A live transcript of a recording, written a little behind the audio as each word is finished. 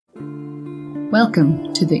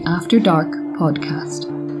Welcome to the After Dark podcast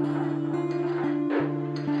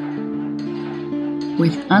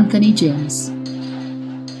with Anthony James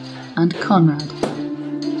and Conrad.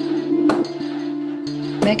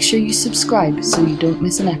 Make sure you subscribe so you don't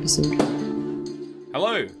miss an episode.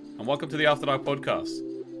 Hello, and welcome to the After Dark podcast.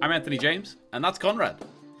 I'm Anthony James, and that's Conrad.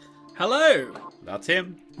 Hello! That's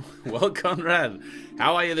him. Well, Conrad,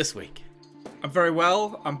 how are you this week? I'm very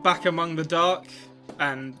well. I'm back among the dark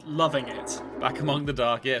and loving it. Back among the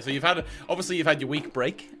dark, yeah. So you've had your week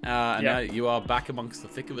break, and now you are back amongst the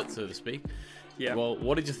thick of it, so to speak. Yeah. Well,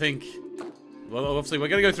 what did you think? Well, obviously, we're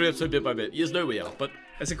going to go through the episode bit by bit. You know we are, but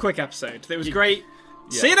It's a quick episode. It was great.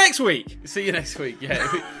 Yeah. See you next week! See you next week, yeah.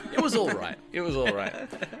 It was all right. It was all right.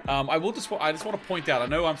 I just want to point out, I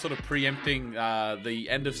know I'm sort of preempting the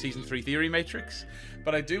end of Season 3 Theory Matrix,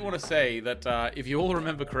 but I do want to say that if you all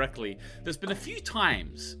remember correctly, there's been a few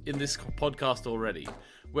times in this podcast already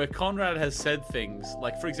where Conrad has said things,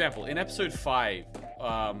 like, for example, in Episode 5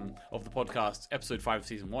 of the podcast, Episode 5 of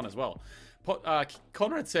Season 1 as well,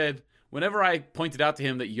 Conrad said, whenever I pointed out to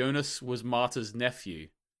him that Jonas was Marta's nephew,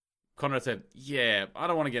 Conrad said, yeah, I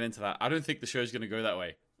don't want to get into that. I don't think the show's going to go that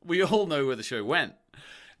way. We all know where the show went.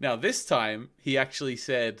 Now, this time, he actually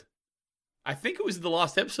said, I think it was in the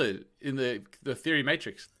last episode in the Theory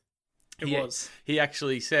Matrix. He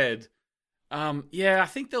actually said, yeah, I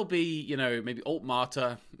think there'll be, maybe Alt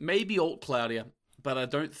Marta, maybe Alt Claudia, but I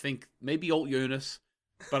don't think, maybe Alt Jonas,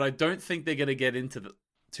 but I don't think they're going to get into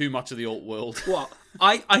too much of the alt world. Well,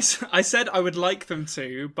 I said I would like them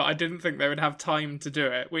to, but I didn't think they would have time to do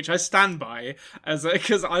it, which I stand by,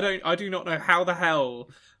 because I do not know how the hell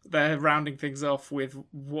they're rounding things off with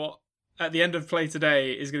what at the end of Play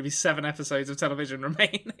Today is going to be 7 episodes of television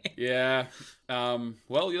remaining. Yeah.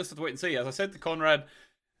 Well, you'll just have to wait and see. As I said to Conrad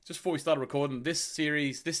just before we started recording, this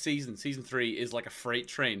season, Season 3, is like a freight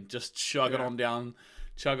train, just chugging on down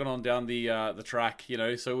the track,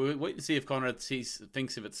 So we'll wait to see if Conrad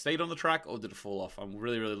thinks if it stayed on the track or did it fall off. I'm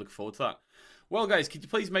really, really looking forward to that. Well, guys, could you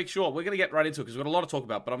please make sure, we're going to get right into it because we've got a lot to talk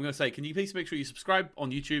about, but I'm going to say, can you please make sure you subscribe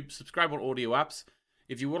on YouTube, subscribe on audio apps.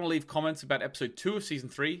 If you want to leave comments about Episode 2 of Season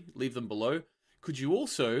 3, leave them below. Could you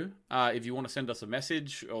also, if you want to send us a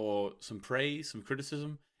message or some praise, some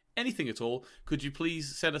criticism, anything at all, could you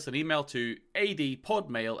please send us an email to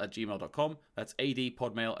adpodmail@gmail.com. That's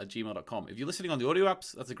adpodmail@gmail.com. If you're listening on the audio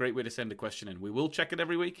apps, that's a great way to send a question in. We will check it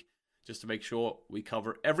every week just to make sure we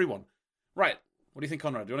cover everyone. Right. What do you think,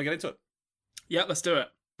 Conrad? Do you want to get into it? Yeah, let's do it.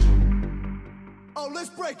 Oh, let's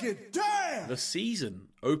break it down! The season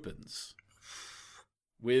opens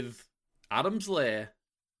with Adam's lair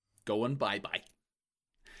going bye-bye.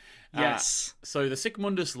 Yes. So the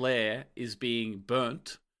Sigmundus lair is being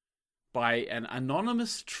burnt by an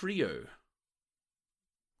anonymous trio.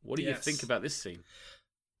 What do you think about this scene?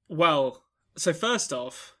 Well, so first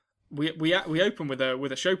off, we open with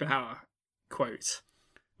a Schopenhauer quote,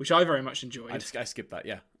 which I very much enjoyed. I skipped that,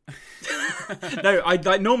 yeah. No,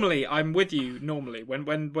 normally I'm with you. Normally,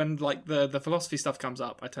 when like the philosophy stuff comes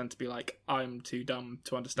up, I tend to be like, I'm too dumb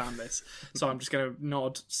to understand this, so I'm just going to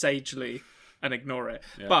nod sagely and ignore it.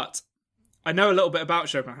 Yeah. But I know a little bit about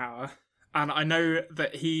Schopenhauer. And I know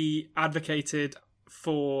that he advocated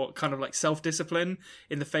for kind of like self-discipline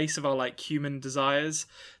in the face of our like human desires,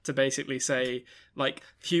 to basically say like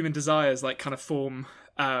human desires like kind of form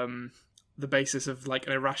the basis of like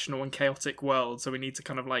an irrational and chaotic world. So we need to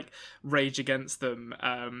kind of like rage against them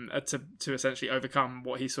to essentially overcome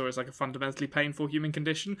what he saw as like a fundamentally painful human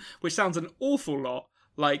condition, which sounds an awful lot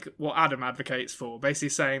like what Adam advocates for, basically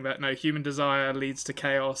saying that no, human desire leads to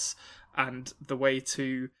chaos, and the way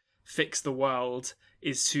to fix the world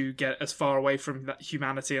is to get as far away from that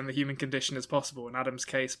humanity and the human condition as possible. In Adam's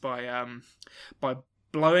case, by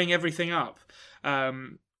blowing everything up,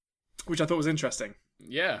 which I thought was interesting.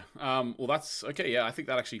 Yeah. Well, that's okay. Yeah, I think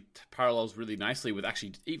that actually parallels really nicely with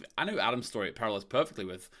I know Adam's story it parallels perfectly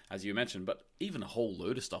with, as you mentioned, but even a whole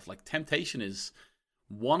load of stuff like temptation is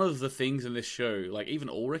one of the things in this show, like even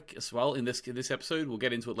Ulrich as well in this episode, we'll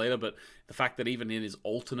get into it later, but the fact that even in his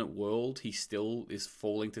alternate world, he still is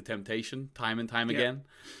falling to temptation time and time again.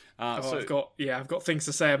 I've got things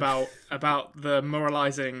to say about the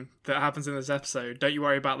moralizing that happens in this episode. Don't you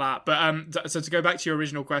worry about that. But so to go back to your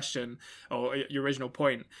original question or your original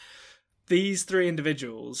point, these 3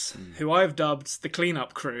 individuals who I've dubbed the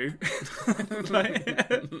cleanup crew,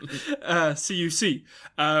 CUC,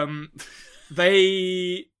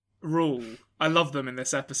 they rule. I love them in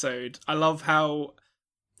this episode. I love how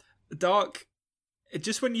Dark,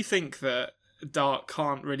 just when you think that Dark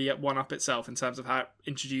can't really one-up itself in terms of how it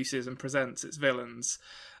introduces and presents its villains,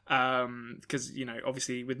 because,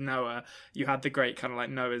 obviously with Noah, you had the great kind of like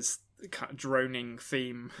Noah's kind of droning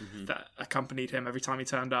theme that accompanied him every time he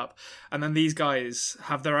turned up. And then these guys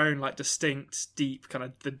have their own like distinct, deep kind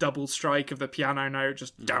of the double strike of the piano note,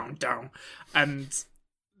 just down, down. And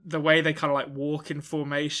the way they kind of like walk in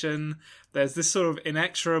formation, there's this sort of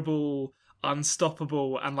inexorable,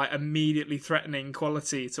 unstoppable, and like immediately threatening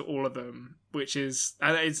quality to all of them, which is,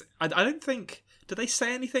 I don't think, did they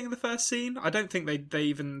say anything in the first scene? I don't think they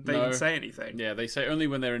even say anything. Yeah, they say only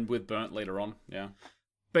when they're in with Burnt later on. Yeah.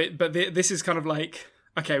 But this is kind of like,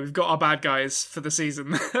 okay, we've got our bad guys for the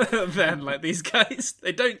season. Then like these guys,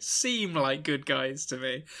 they don't seem like good guys to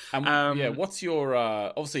me. Yeah, what's your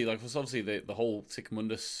obviously the whole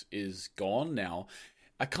Sigmundus is gone now.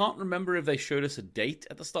 I can't remember if they showed us a date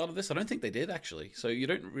at the start of this. I don't think they did actually. So you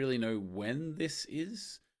don't really know when this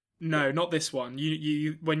is. No, not this one.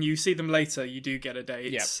 You when you see them later, you do get a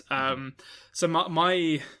date. Yeah. So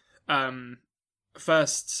my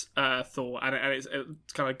first thought, and it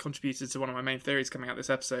kind of contributed to one of my main theories coming out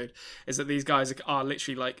this episode, is that these guys are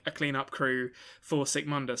literally like a cleanup crew for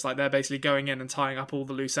Sigmundus. Like they're basically going in and tying up all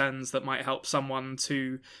the loose ends that might help someone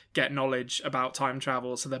to get knowledge about time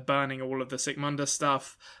travel. So they're burning all of the Sigmundus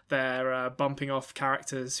stuff. They're bumping off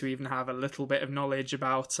characters who even have a little bit of knowledge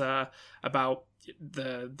about the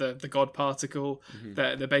God particle.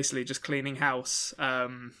 They're basically just cleaning house,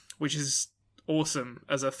 which is awesome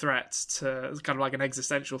as a threat to kind of like an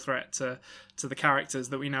existential threat to the characters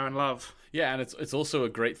that we know and love. Yeah, and it's also a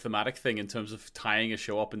great thematic thing in terms of tying a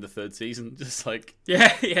show up in the third season. Just like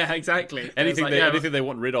yeah, exactly. Anything like, anything they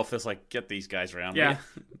want rid of, it's like get these guys around. Yeah,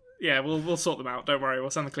 yeah, we'll sort them out. Don't worry, we'll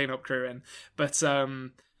send the cleanup crew in. But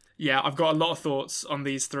yeah, I've got a lot of thoughts on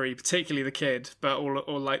these three, particularly the kid, but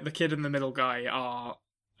all like the kid and the middle guy are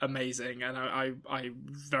amazing, and I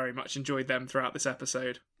very much enjoyed them throughout this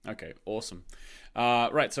episode. Okay, awesome.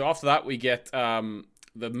 Right, so after that we get the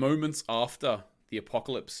moments after the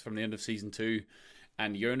apocalypse from the end of season 2,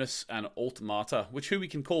 and Jonas and Alt Marta, who we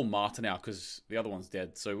can call Marta now because the other one's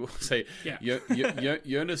dead. So we'll say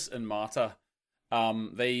Jonas and Marta.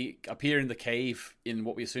 They appear in the cave in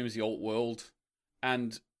what we assume is the old world,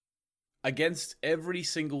 and against every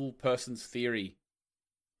single person's theory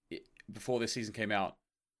before this season came out,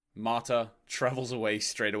 Marta travels away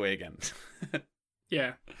straight away again.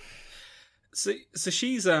 Yeah. So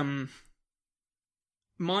she's my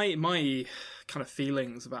kind of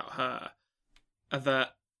feelings about her are that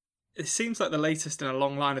it seems like the latest in a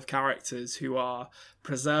long line of characters who are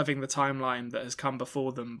preserving the timeline that has come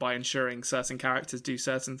before them by ensuring certain characters do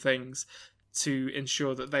certain things to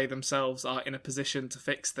ensure that they themselves are in a position to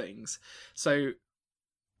fix things. So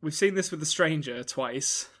we've seen this with the Stranger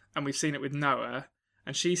twice, and we've seen it with Noah.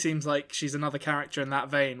 And she seems like she's another character in that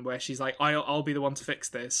vein where she's like, I'll be the one to fix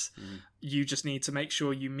this. You just need to make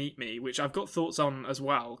sure you meet me, which I've got thoughts on as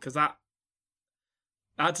well, because that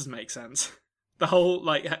doesn't make sense. The whole,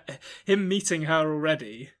 like, him meeting her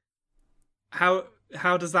already, how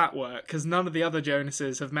does that work? Because none of the other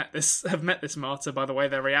Jonases have met this Marta by the way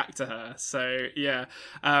they react to her. So, yeah.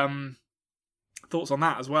 Thoughts on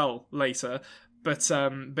that as well later. But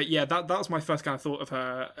yeah, that was my first kind of thought of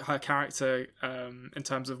her character in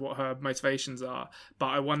terms of what her motivations are. But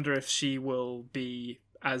I wonder if she will be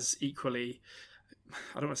as equally,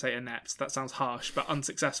 I don't want to say inept, that sounds harsh, but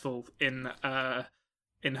unsuccessful in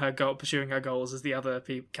her goal, pursuing her goals as the other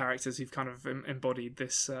characters who've kind of embodied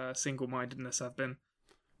this single-mindedness have been.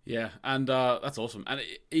 Yeah, and that's awesome. And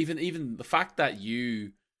even the fact that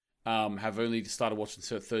you have only started watching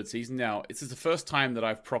the third season now, it's the first time that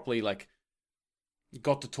I've properly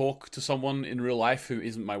got to talk to someone in real life who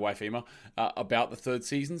isn't my wife Emma about the third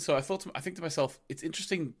season. So I think to myself, it's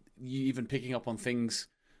interesting you even picking up on things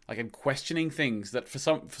and questioning things that for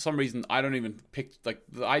some reason I don't even pick. Like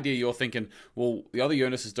the idea you're thinking, well, the other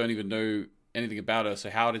Jonases don't even know anything about her, so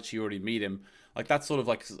how did she already meet him? Like that's sort of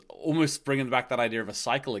almost bringing back that idea of a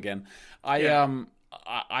cycle again.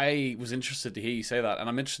 I was interested to hear you say that, and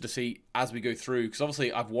I'm interested to see as we go through, because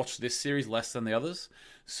obviously I've watched this series less than the others,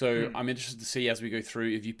 so I'm interested to see as we go through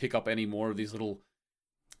if you pick up any more of these little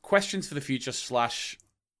questions for the future /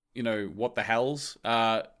 what the hells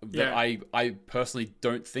that I personally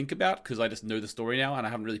don't think about because I just know the story now, and I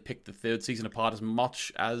haven't really picked the third season apart as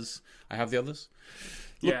much as I have the others.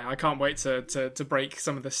 Yeah, I can't wait to break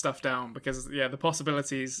some of this stuff down because, the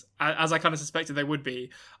possibilities, as I kind of suspected they would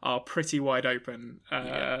be, are pretty wide open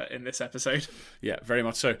in this episode. Yeah, very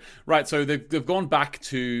much so. Right, so they've gone back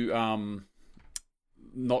to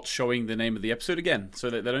not showing the name of the episode again. So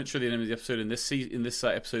they don't show the name of the episode in this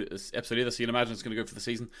episode either, so you'd imagine it's going to go for the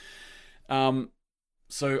season.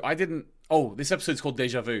 So I Oh, this episode's called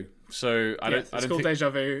Deja-vu. So It's called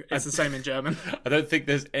Deja-vu. It's the same in German. I don't think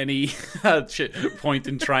there's any point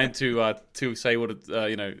in trying to say what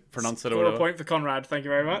it, pronounce it or whatever. A point for Conrad. Thank you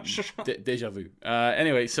very much. Deja-vu.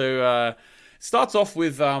 Anyway, so starts off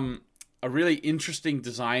with a really interesting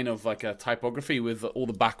design of like a typography with all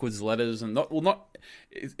the backwards letters and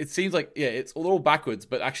it seems like it's all backwards,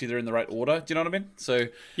 but actually they're in the right order. Do you know what I mean? So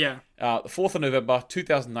yeah, the 4th of November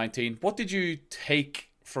 2019. What did you take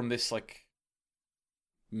from this like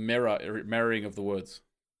mirroring of the words?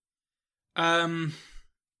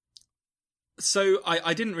 So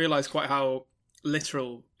I didn't realize quite how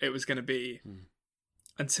literal it was going to be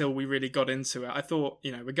until we really got into it. I thought,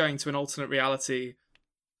 we're going to an alternate reality.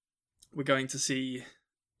 We're going to see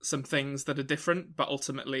some things that are different, but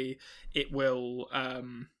ultimately it will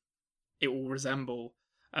resemble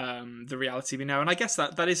the reality we know. And I guess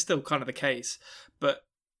that is still kind of the case. But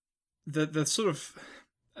the sort of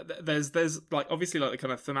there's like obviously like the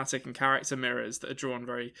kind of thematic and character mirrors that are drawn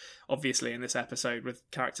very obviously in this episode, with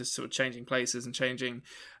characters sort of changing places and changing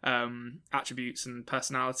attributes and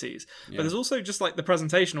personalities. But there's also just like the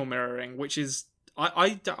presentational mirroring, which is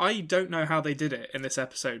I don't know how they did it in this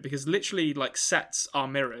episode, because literally like sets are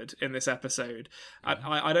mirrored in this episode.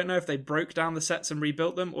 I don't know if they broke down the sets and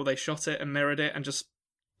rebuilt them, or they shot it and mirrored it and just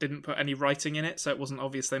didn't put any writing in it, so it wasn't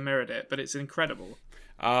obvious they mirrored it. But it's incredible.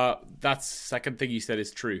 That second thing you said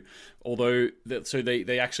is true. Although,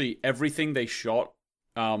 they actually, everything they shot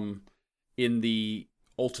in the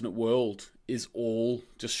alternate world is all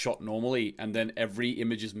just shot normally, and then every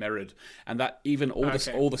image is mirrored. And that even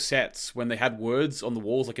all the sets, when they had words on the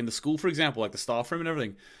walls, like in the school, for example, like the staff room and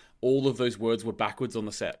everything, all of those words were backwards on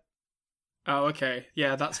the set. Oh, okay.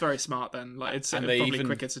 Yeah, that's very smart then. Like, it's probably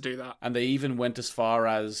quicker to do that. And they even went as far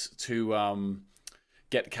as to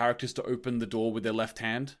get characters to open the door with their left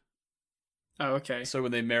hand. Oh, okay. So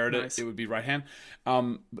when they mirrored it, it would be right hand.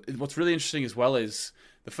 What's really interesting as well is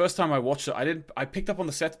the first time I watched it, I picked up on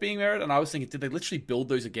the sets being mirrored, and I was thinking, did they literally build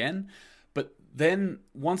those again? But then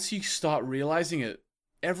once you start realizing it,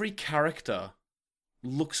 every character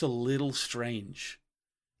looks a little strange.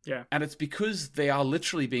 Yeah, and it's because they are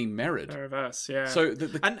literally being mirrored. The reverse, yeah. So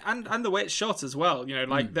and the way it's shot as well,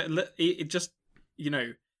 it just,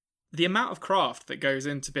 the amount of craft that goes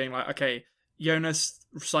into being like, okay, Jonas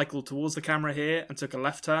cycled towards the camera here and took a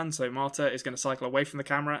left turn, so Marta is going to cycle away from the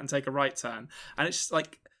camera and take a right turn, and it's just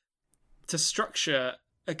like to structure,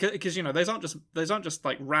 because those aren't just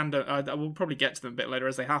like random. We'll probably get to them a bit later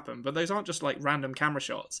as they happen, but those aren't just like random camera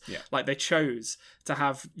shots. Yeah. Like they chose to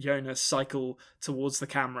have Jonas cycle towards the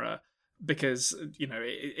camera because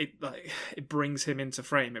it brings him into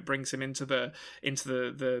frame. It brings him into the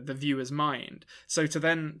viewer's mind. So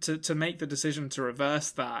to make the decision to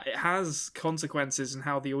reverse that, it has consequences in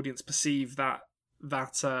how the audience perceive that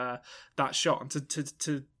shot, and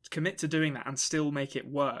to commit to doing that and still make it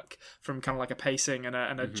work from kind of like a pacing and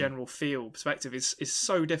a general feel perspective is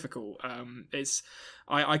so difficult.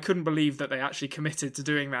 I couldn't believe that they actually committed to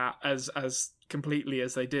doing that as completely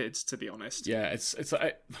as they did, to be honest. Yeah, it's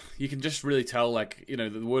you can just really tell, like,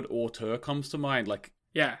 the word auteur comes to mind. Like,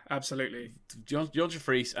 yeah, absolutely. John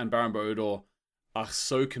Jeffries and Baron Bodor are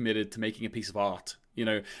so committed to making a piece of art,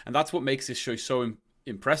 and that's what makes this show so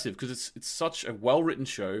impressive, because it's such a well-written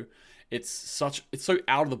show. It's so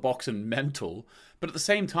out of the box and mental, but at the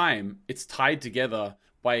same time, it's tied together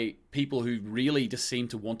by people who really just seem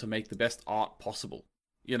to want to make the best art possible.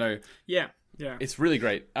 Yeah. It's really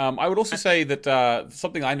great. I would also say that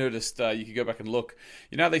something I noticed, you could go back and look.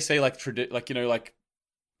 How they say a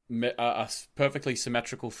perfectly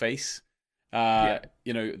symmetrical face.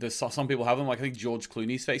 There's some people have them. Like I think George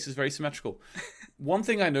Clooney's face is very symmetrical. One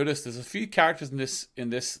thing I noticed, there's a few characters in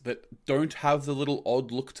this that don't have the little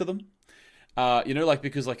odd look to them.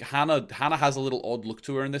 Because like Hannah has a little odd look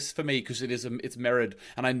to her in this for me, because it's mirrored,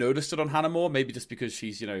 and I noticed it on Hannah more, maybe just because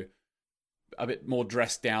she's a bit more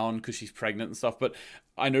dressed down because she's pregnant and stuff, but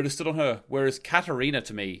I noticed it on her, whereas Katarina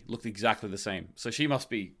to me looked exactly the same, so she must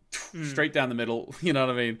be straight down the middle, you know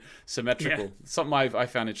what I mean, symmetrical. Yeah. Something I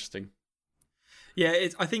found interesting. Yeah,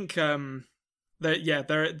 I think there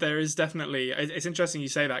is definitely, it's interesting you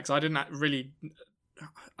say that, because I didn't really,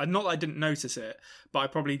 not that I didn't notice it, but I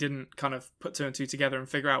probably didn't kind of put two and two together and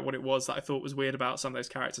figure out what it was that I thought was weird about some of those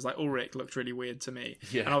characters. Like Ulrich looked really weird to me,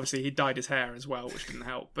 and obviously he dyed his hair as well, which didn't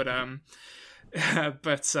help. But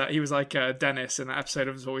he was like Dennis in that episode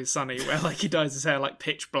of It's Always Sunny, where like he dyes his hair like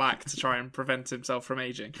pitch black to try and prevent himself from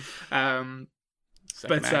aging. But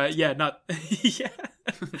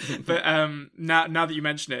now that you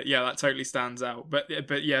mention it, that totally stands out. But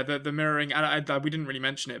yeah, the mirroring, and we didn't really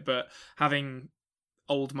mention it, but having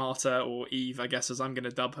old Marta, or Eve, I guess, as I'm going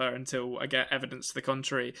to dub her until I get evidence to the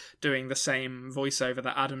contrary, doing the same voiceover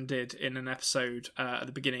that Adam did in an episode at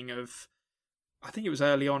the beginning of, I think it was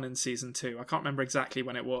early on in season 2. I can't remember exactly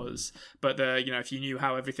when it was, but if you knew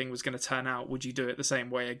how everything was going to turn out, would you do it the same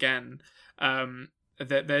way again?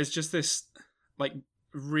 There's just this like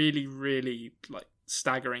really, really like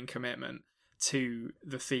staggering commitment to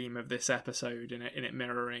the theme of this episode in it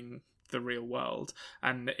mirroring the real world,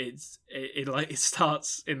 and it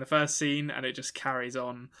starts in the first scene and it just carries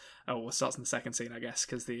on. It starts in the second scene, I guess,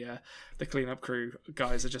 because the cleanup crew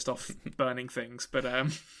guys are just off burning things. But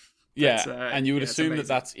and you would assume that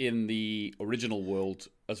that's in the original world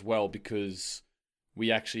as well, because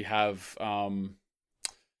we actually have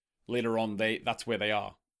later on that's where they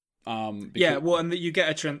are. And that you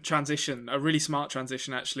get a transition, a really smart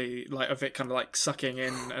transition actually, like of it kind of like sucking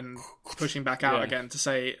in and pushing back out again to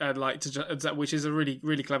say which is a really,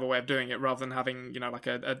 really clever way of doing it, rather than having like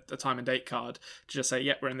a time and date card to just say,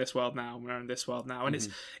 yep, we're in this world now, and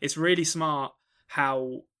it's really smart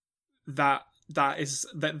how that is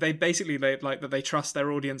that they trust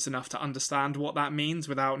their audience enough to understand what that means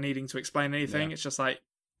without needing to explain anything. It's just like,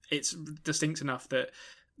 it's distinct enough that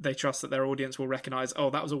they trust that their audience will recognize, oh,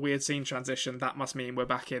 that was a weird scene transition, that must mean we're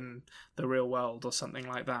back in the real world or something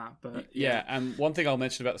like that. But and one thing I'll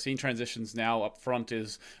mention about the scene transitions now up front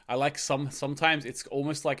is I like sometimes it's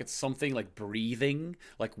almost like it's something like breathing,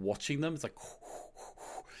 like watching them. It's like,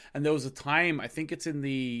 and there was a time, I think it's in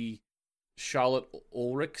the Charlotte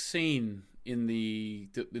Ulrich scene in the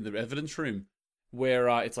evidence room, where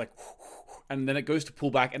it's like, and then it goes to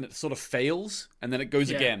pull back and it sort of fails and then it goes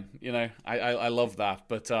again. I love that.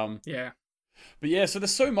 But so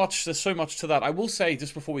there's so much to that. I will say,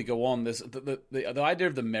 just before we go on, there's the idea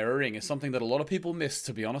of the mirroring is something that a lot of people miss,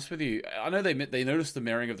 to be honest with you. I know they noticed the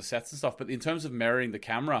mirroring of the sets and stuff, but in terms of mirroring the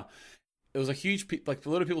camera, it was a huge a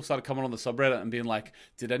lot of people started coming on the subreddit and being like,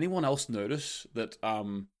 did anyone else notice that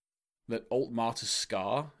that Alt Marta's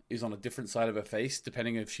scar is on a different side of her face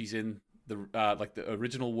depending if she's in the the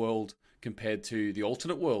original world compared to the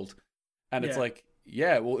alternate world? And it's like,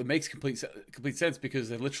 well, it makes complete sense, because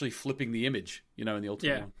they're literally flipping the image, in the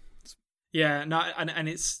alternate world. And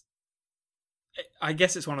it's, I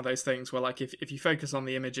guess it's one of those things where, like, if you focus on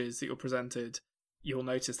the images that you're presented, you'll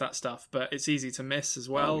notice that stuff, but it's easy to miss as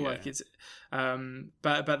well. Like it's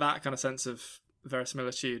but that kind of sense of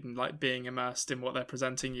verisimilitude and like being immersed in what they're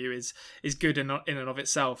presenting you is good in and of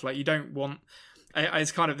itself. Like, you don't want,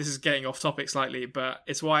 it's kind of, this is getting off topic slightly, but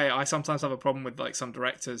it's why I sometimes have a problem with like some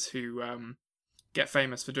directors who get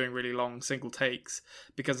famous for doing really long single takes,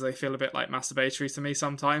 because they feel a bit like masturbatory to me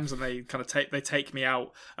sometimes, and they kind of take me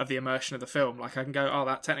out of the immersion of the film. Like, I can go, oh,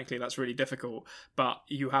 that's really difficult, but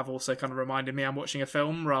you have also kind of reminded me I'm watching a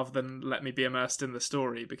film, rather than let me be immersed in the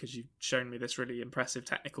story because you've shown me this really impressive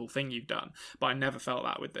technical thing you've done. But I never felt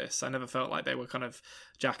that with this. I never felt like they were kind of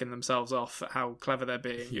jacking themselves off at how clever they're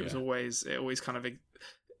being. It always kind of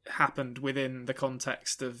happened within the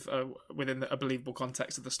context of within a believable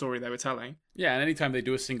context of the story they were telling. And anytime they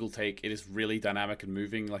do a single take, it is really dynamic and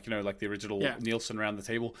moving, like like the original Nielsen around the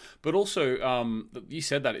table. But also, you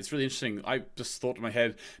said that, it's really interesting. I just thought in my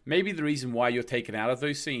head, maybe the reason why you're taken out of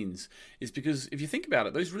those scenes is because if you think about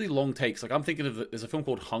it, those really long takes, like I'm thinking of there's a film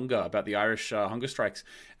called Hunger about the Irish hunger strikes,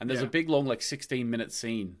 and there's a big long 16-minute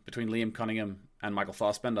scene between Liam Cunningham and Michael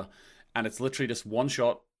Fassbender, and it's literally just one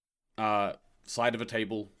shot, side of a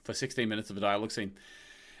table for 16 minutes of a dialogue scene.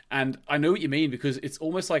 And I know what you mean, because it's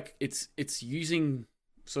almost like it's using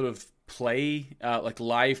sort of play, like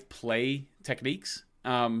live play techniques.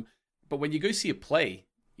 But when you go see a play,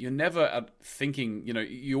 you're never thinking,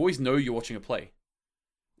 you always know you're watching a play.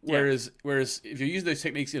 Whereas if you use those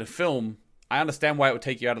techniques in a film, I understand why it would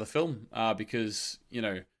take you out of the film, because,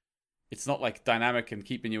 it's not like dynamic and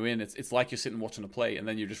keeping you in. It's like you're sitting watching a play, and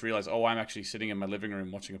then you just realize, oh, I'm actually sitting in my living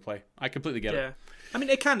room watching a play. I completely get it. I mean,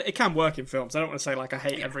 it can work in films. I don't want to say like I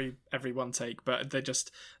hate every one take, but they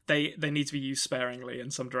need to be used sparingly,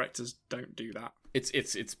 and some directors don't do that. It's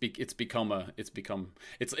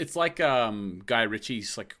like Guy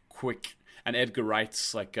Ritchie's like quick, and Edgar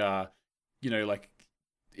Wright's like like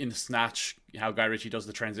in Snatch, how Guy Ritchie does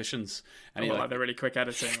the transitions, and like the really quick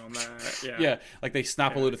editing on there. Like they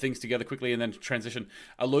snap a load of things together quickly and then transition.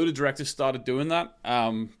 A load of directors started doing that.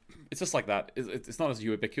 It's just like that. It's not as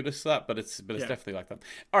ubiquitous as that, but it's definitely like that.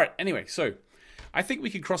 All right. Anyway, so I think we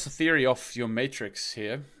can cross a theory off your Matrix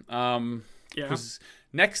here. Because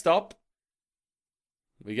next up,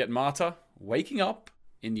 we get Marta waking up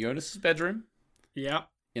in Jonas's bedroom. Yeah.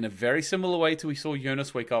 In a very similar way to we saw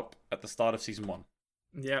Jonas wake up at the start of season 1.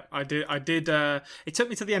 Yeah, I did. It took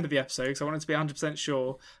me to the end of the episode because I wanted to be 100%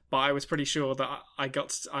 sure, but I was pretty sure that I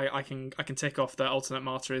can tick off that alternate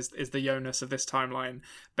Martyr is the Jonas of this timeline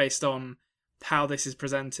based on how this is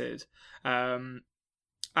presented, and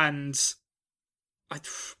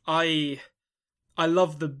I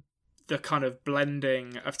love the kind of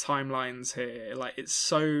blending of timelines here. Like, it's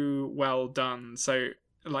so well done. So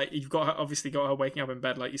like, you've got her waking up in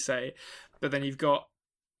bed, like you say, but then you've got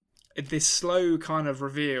this slow kind of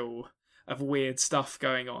reveal of weird stuff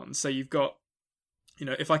going on. So you've got,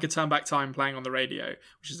 If I Could Turn Back Time playing on the radio,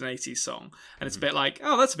 which is an 80s song, and it's a bit like,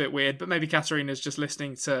 oh, that's a bit weird, but maybe Katarina's just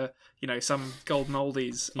listening to, some golden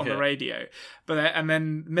oldies on the radio. And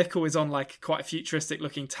then Mikkel is on like quite a futuristic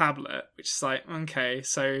looking tablet, which is like, okay,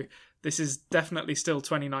 so this is definitely still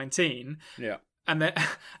 2019. Yeah. And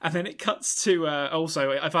then it cuts to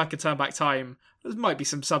also, If I Could Turn Back Time, there might be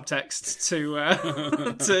some subtext to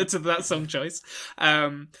that song choice.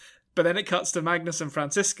 But then it cuts to Magnus and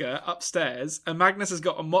Franziska upstairs, and Magnus has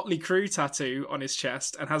got a Motley Crue tattoo on his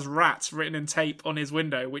chest and has rats written in tape on his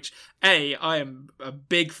window, which, I am a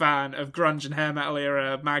big fan of grunge and hair metal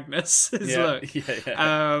era Magnus' look.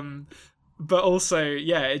 Yeah. But also,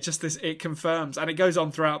 it confirms, and it goes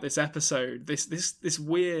on throughout this episode, this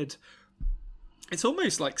weird... It's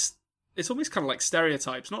almost kind of like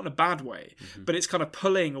stereotypes, not in a bad way, but it's kind of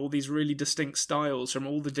pulling all these really distinct styles from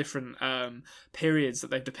all the different periods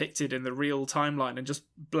that they've depicted in the real timeline and just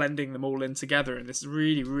blending them all in together in this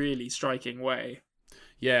really, really striking way.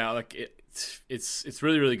 Yeah, like it's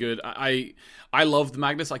really, really good. I loved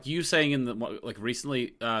Magnus. Like you saying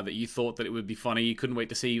recently that you thought that it would be funny. You couldn't wait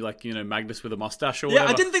to see Magnus with a mustache or whatever.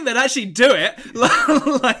 Yeah, I didn't think they'd actually do it.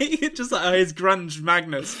 Just like his grunge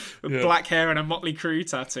Magnus with black hair and a Motley Crue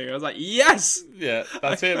tattoo. I was like, yes, yeah,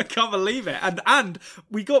 that's it. I can't believe it. And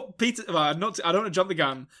we got Peter. Well, I don't want to jump the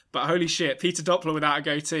gun, but holy shit, Peter Doppler without a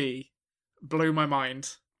goatee blew my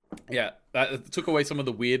mind. Yeah, that took away some of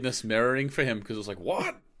the weirdness mirroring for him because it was like,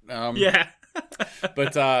 what? Yeah.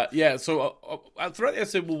 But so throughout the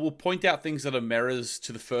episode, we'll point out things that are mirrors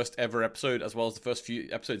to the first ever episode as well as the first few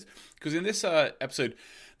episodes. Because in this episode,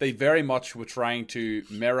 they very much were trying to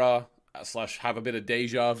mirror / have a bit of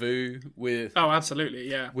deja vu with... Oh,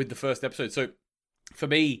 absolutely, yeah. With the first episode. So for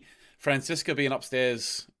me, Franziska being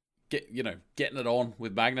upstairs, getting it on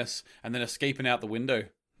with Magnus and then escaping out the window.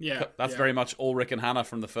 Yeah. That's very much Ulrich and Hannah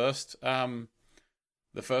from the first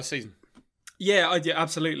season. Yeah,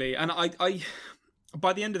 absolutely. And I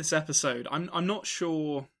by the end of this episode, I'm not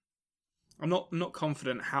sure, I'm not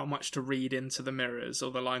confident how much to read into the mirrors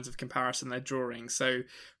or the lines of comparison they're drawing. So,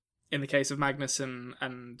 in the case of Magnus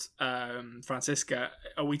and Franziska,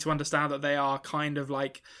 are we to understand that they are kind of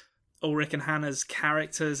like Ulrich and Hannah's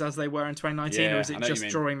characters as they were in 2019, or is it just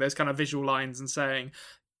drawing those kind of visual lines and saying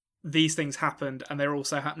these things happened and they're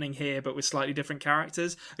also happening here but with slightly different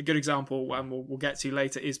characters? A good example, and we'll get to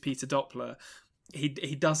later, is Peter Doppler. He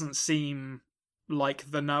doesn't seem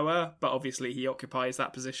like the knower, but obviously he occupies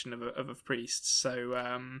that position of a priest. So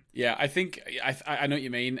I think I know what you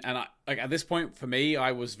mean, and at this point for me,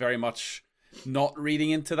 I was very much not reading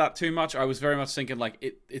into that too much. I was very much thinking like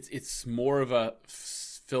it's more of a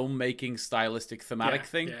filmmaking stylistic thematic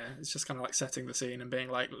thing. Yeah, it's just kind of like setting the scene and being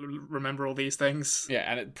like, remember all these things. Yeah,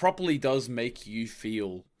 and it properly does make you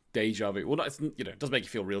feel deja vu. Well, it doesn't make you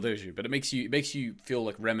feel real deja vu, but it makes you feel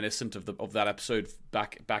like reminiscent of that episode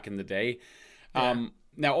back in the day. Yeah.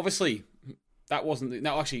 Now, obviously, that wasn't.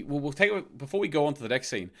 Now, actually, we'll take it before we go on to the next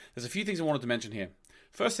scene. There's a few things I wanted to mention here.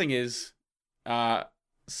 First thing is,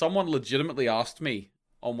 someone legitimately asked me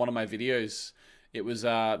on one of my videos. It was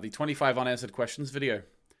the 25 unanswered questions video.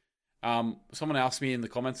 Someone asked me in the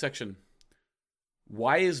comment section,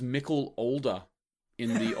 why is Mikkel older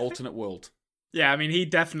in the alternate world? Yeah, I mean, he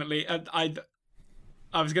definitely... I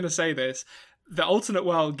was going to say this. The alternate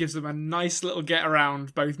world gives them a nice little get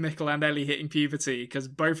around both Mikkel and Ellie hitting puberty, because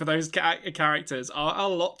both of those characters are a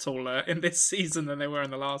lot taller in this season than they were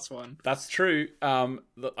in the last one. That's true. I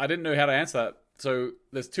didn't know how to answer that. So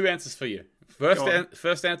there's two answers for you.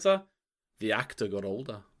 First answer, the actor got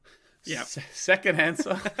older. Yeah. Second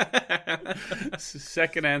answer,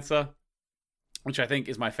 which I think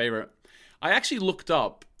is my favorite. I actually looked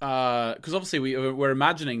up because obviously we're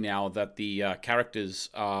imagining now that the characters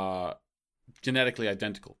are genetically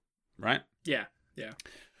identical, right? Yeah.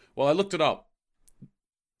 Well, I looked it up.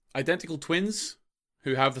 Identical twins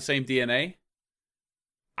who have the same DNA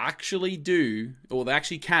actually they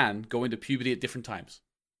actually can go into puberty at different times.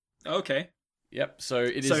 Okay. Yep. So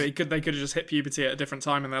it is. So they could have just hit puberty at a different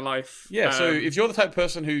time in their life. Yeah. So if you're the type of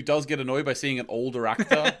person who does get annoyed by seeing an older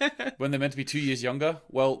actor when they're meant to be 2 years younger,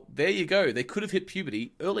 well, there you go. They could have hit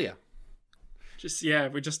puberty earlier.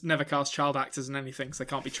 we just never cast child actors in anything because they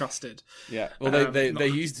can't be trusted. Yeah, well, they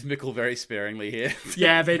used Mickle very sparingly here.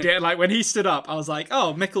 Yeah, they did. Like, when he stood up, I was like,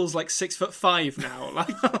 oh, Mickle's like 6'5" now.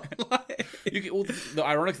 The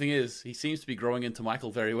ironic thing is, he seems to be growing into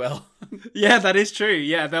Michael very well. Yeah, that is true.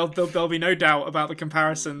 Yeah, there'll be no doubt about the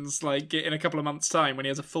comparisons, like, in a couple of months' time when he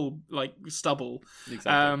has a full, like, stubble.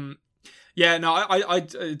 Exactly. Yeah, no, I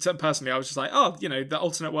personally, I was just like, oh, the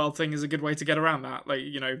alternate world thing is a good way to get around that. Like,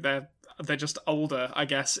 they're just older, I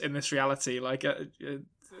guess, in this reality. Like,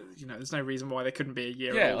 there's no reason why they couldn't be a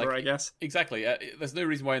year older, I guess. Exactly. There's no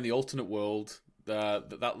reason why in the alternate world,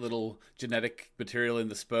 that little genetic material in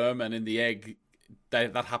the sperm and in the egg,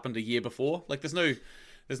 that happened a year before. Like, there's no,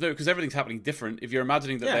 because everything's happening different. If you're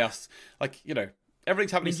imagining that they are, like,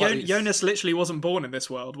 everything's happening slightly... Jonas literally wasn't born in this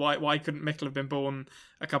world. Why couldn't Mikkel have been born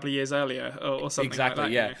a couple of years earlier or something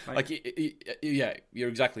exactly, like that? Yeah. You're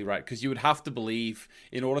exactly right. Because you would have to believe,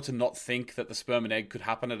 in order to not think that the sperm and egg could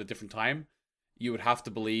happen at a different time, you would have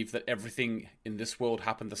to believe that everything in this world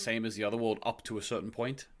happened the same as the other world up to a certain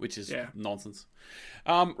point, which is nonsense.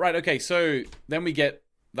 Right, okay, so then we get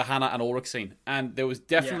the Hannah and Ulrich scene. And there was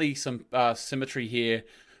definitely some symmetry here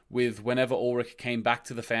with whenever Ulrich came back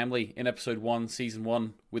to the family in episode 1, season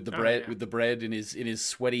 1, with the bread in his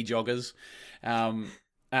sweaty joggers.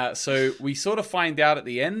 So we sort of find out at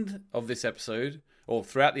the end of this episode, or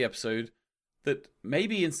throughout the episode, that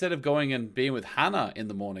maybe instead of going and being with Hannah in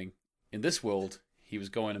the morning, in this world, he was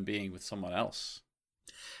going and being with someone else.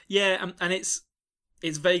 Yeah, and it's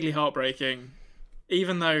vaguely heartbreaking,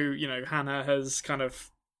 even though, Hannah has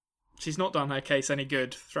she's not done her case any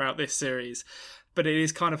good throughout this series. But it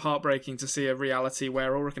is kind of heartbreaking to see a reality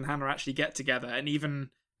where Ulrich and Hannah actually get together, and even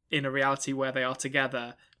in a reality where they are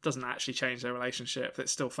together, doesn't actually change their relationship.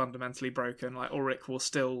 It's still fundamentally broken. Like, Ulrich will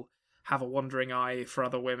still have a wandering eye for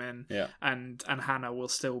other women, and Hannah will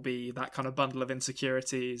still be that kind of bundle of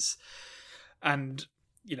insecurities, and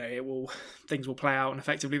things will play out in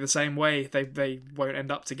effectively the same way. They won't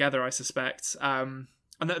end up together, I suspect.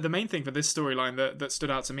 And the main thing for this storyline that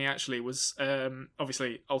stood out to me actually was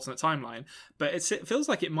obviously alternate timeline, but it feels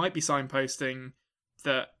like it might be signposting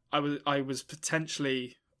that I was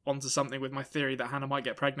potentially onto something with my theory that Hannah might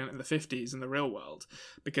get pregnant in the 50s in the real world,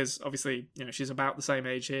 because obviously she's about the same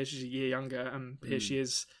age here, she's a year younger, and here she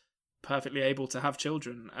is perfectly able to have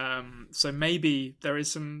children. So maybe there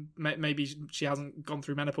is maybe she hasn't gone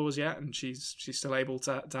through menopause yet, and she's still able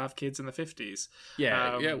to have kids in the 50s.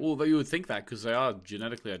 Well, you would think that, because they are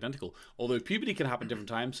genetically identical, although puberty can happen different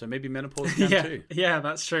times, so maybe menopause can too. Yeah,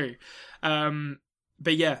 that's true.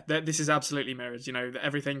 But yeah, this is absolutely mirrored.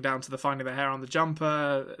 Everything down to the finding the hair on the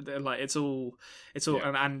jumper, like it's all,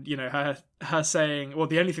 and her saying, well,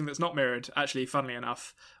 the only thing that's not mirrored, actually, funnily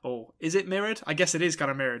enough, or is it mirrored? I guess it is kind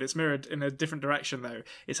of mirrored. It's mirrored in a different direction though.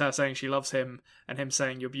 It's her saying she loves him and him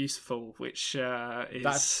saying you're beautiful, which is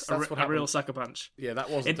that's a real sucker punch. Yeah, that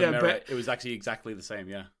wasn't a mirror. It was actually exactly the same.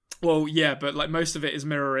 Yeah. Well, yeah, but like most of it is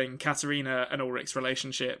mirroring Katerina and Ulrich's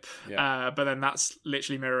relationship. Yeah. But then that's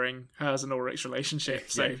literally mirroring hers and Ulrich's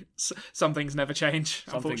relationship. So some things never change,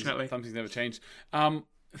 unfortunately. Some things never change.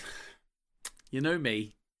 You know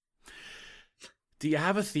me. Do you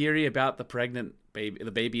have a theory about the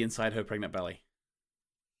baby inside her pregnant belly?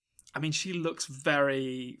 I mean, she looks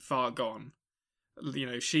very far gone.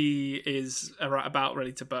 She is about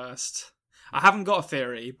ready to burst. I haven't got a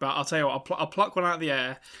theory, but I'll tell you what, I'll pluck one out of the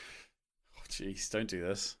air. Oh, jeez, don't do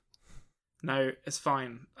this. No, it's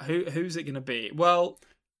fine. Who's it going to be? Well,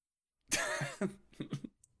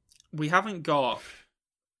 we haven't got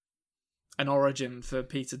an origin for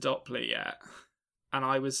Peter Doppler yet, and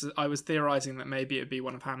I was theorising that maybe it'd be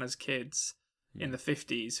one of Hannah's kids in the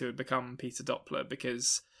 50s who would become Peter Doppler,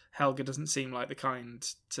 because Helga doesn't seem like the kind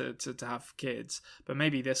to have kids. But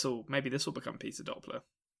maybe this will become Peter Doppler.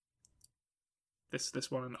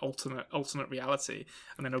 This one an alternate reality,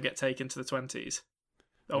 and then he'll get taken to the 20s.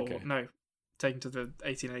 Oh okay. No, taken to the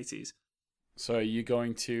 1880s. So are you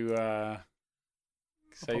going to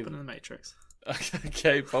say pop in the Matrix?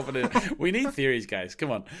 Okay, pop it in. We need theories, guys.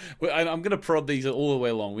 Come on, I'm going to prod these all the way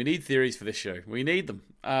along. We need theories for this show. We need them.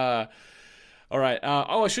 All right.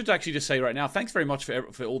 I should actually just say right now, thanks very much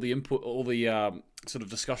for all the input, all the sort of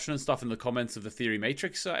discussion and stuff in the comments of the Theory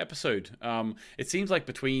Matrix episode. It seems like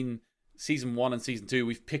between season 1 and season 2,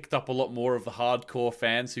 we've picked up a lot more of the hardcore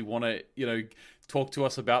fans who want to, talk to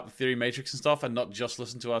us about the Theory Matrix and stuff, and not just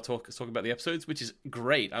listen to our talk about the episodes, which is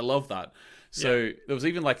great. I love that. So there was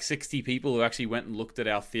even like 60 people who actually went and looked at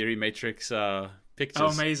our Theory Matrix pictures. Oh,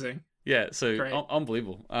 amazing! Yeah, so Great.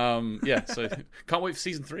 Unbelievable. Yeah, so can't wait for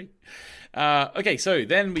season 3. Okay, so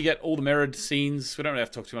then we get all the mirrored scenes. We don't really have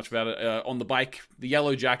to talk too much about it. On the bike, the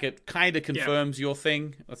yellow jacket kind of confirms your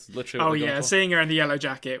thing. That's literally what we're going for. Seeing her in the yellow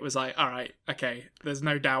jacket was like, all right, okay. There's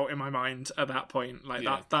no doubt in my mind at that point. Like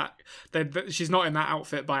that she's not in that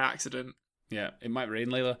outfit by accident. Yeah, it might rain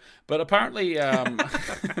later, but apparently, also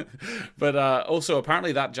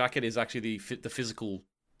apparently that jacket is actually the physical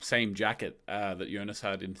same jacket that Jonas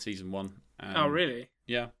had in season 1. Oh, really?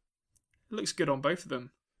 Yeah. It looks good on both of them.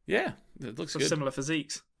 Yeah, it looks good. Similar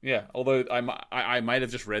physiques. Yeah, although I might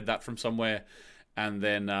have just read that from somewhere and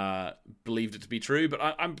then believed it to be true, but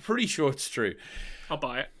I'm pretty sure it's true. I'll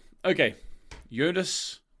buy it. Okay,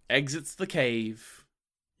 Jonas exits the cave.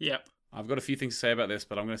 Yep. I've got a few things to say about this,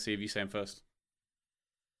 but I'm going to see if you say them first.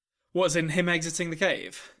 What's in him exiting the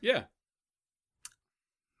cave? Yeah.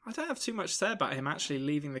 I don't have too much to say about him actually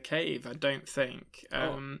leaving the cave, I don't think.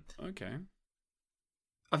 Okay.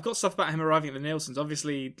 I've got stuff about him arriving at the Nielsen's.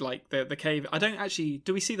 Obviously, like, the cave... I don't actually...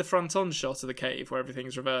 Do we see the front-on shot of the cave where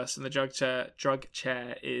everything's reversed and the drug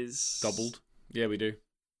chair is... Doubled? Yeah, we do.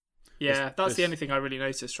 Yeah, that's the only thing I really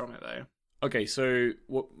noticed from it, though. Okay, so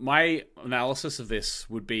my analysis of this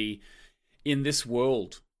would be, in this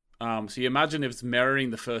world... so you imagine if it's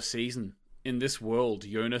mirroring the first season. In this world,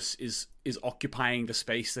 Jonas is occupying the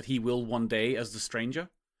space that he will one day as the stranger.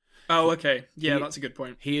 Oh, okay. Yeah, that's a good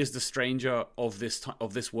point. He is the stranger of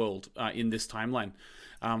this world in this timeline.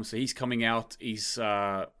 So he's coming out. He's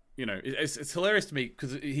it's hilarious to me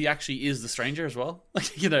because he actually is the stranger as well. Like,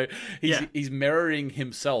 he's mirroring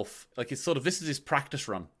himself. Like, it's sort of, this is his practice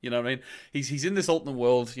run. You know what I mean? He's in this alternate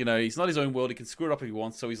world. He's not his own world. He can screw it up if he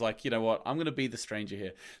wants. So he's like, you know what? I'm going to be the stranger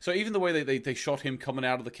here. So even the way they shot him coming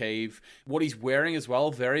out of the cave, what he's wearing as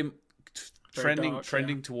well, very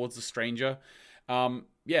trending towards the stranger.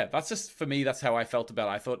 Yeah, that's just, for me, that's how I felt about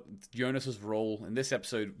it. I thought Jonas's role in this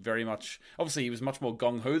episode very much... Obviously, he was much more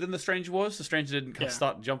gung-ho than the stranger was. The stranger didn't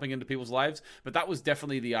start jumping into people's lives, but that was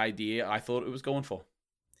definitely the idea I thought it was going for.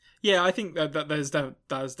 Yeah, I think that there's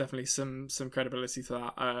definitely some credibility to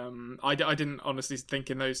that. I didn't honestly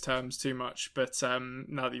think in those terms too much, but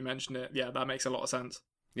now that you mention it, yeah, that makes a lot of sense.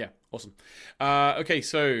 Yeah, awesome. Okay,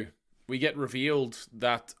 so we get revealed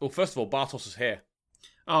that... Well, first of all, Bartos's hair.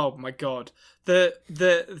 Oh my god. So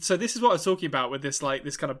this is what I was talking about with this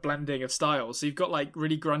kind of blending of styles. So you've got like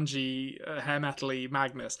really grungy, hair metal-y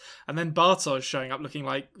Magnus, and then Bartos showing up looking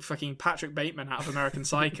like fucking Patrick Bateman out of American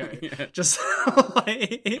Psycho. Yeah. Just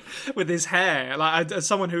like, with his hair. Like, as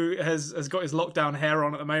someone who has got his lockdown hair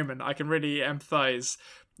on at the moment, I can really empathise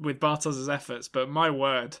with Bartos's efforts, but my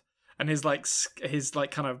word. And his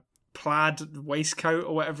kind of plaid waistcoat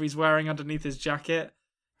or whatever he's wearing underneath his jacket.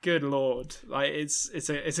 Good lord! Like, it's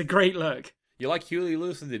a great look. You like Huey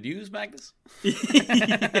Lewis in the news, Magnus?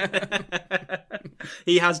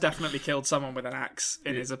 He has definitely killed someone with an axe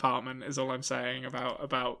in his apartment. Is all I'm saying about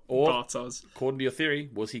Bartos. According to your theory,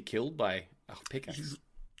 was he killed by a pickaxe?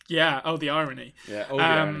 Yeah. Oh, the irony. Yeah. Oh, the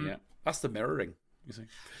irony. Yeah. That's the mirroring. You see.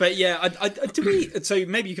 But yeah, so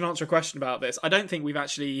maybe you can answer a question about this. I don't think we've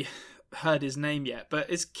actually heard his name yet. But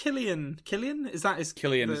is Killian? Is that his?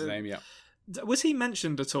 Killian is his name. Yeah. Was he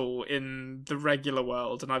mentioned at all in the regular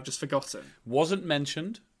world and I've just forgotten? Wasn't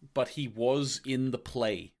mentioned, but he was in the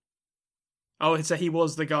play. Oh, so he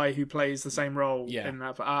was the guy who plays the same role in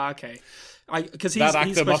that. Okay. Because that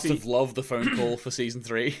actor must have loved the phone call for season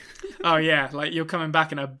 3. Oh, yeah. Like, you're coming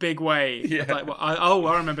back in a big way. Yeah. Like,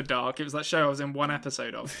 I remember Dark. It was that show I was in one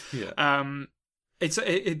episode of. Yeah.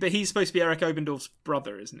 But he's supposed to be Eric Obendorf's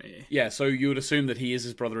brother, isn't he? Yeah, so you would assume that he is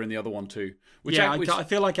his brother in the other one too. I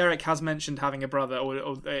feel like Eric has mentioned having a brother,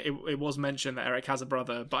 or it was mentioned that Eric has a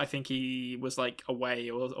brother, but I think he was like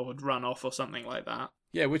away or had run off or something like that.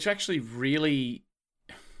 Yeah, which actually really,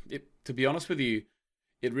 to be honest with you,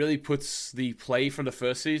 it really puts the play from the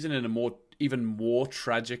first season in a even more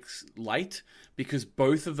tragic light, because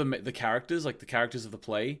both of the characters, like the characters of the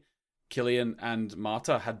play, Killian and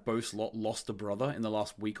Marta, had both lost a brother in the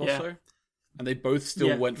last week or so, and they both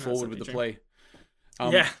still went forward with the play.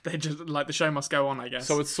 They just, like, the show must go on, I guess.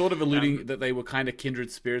 So it's sort of alluding that they were kind of kindred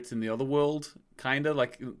spirits in the other world, kind of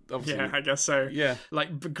like, obviously. Yeah, I guess so. Yeah, like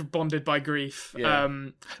bonded by grief. Yeah.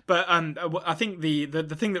 I think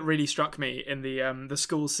the thing that really struck me in the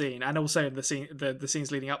school scene, and also the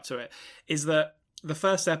scenes leading up to it, is that the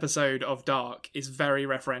first episode of Dark is very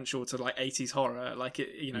referential to like 80s horror. Like,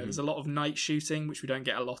 there's a lot of night shooting, which we don't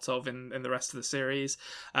get a lot of in the rest of the series.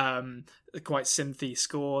 Quite synthy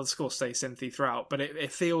score. The score stays synthy throughout, but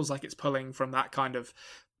it feels like it's pulling from that kind of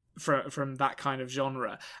from that kind of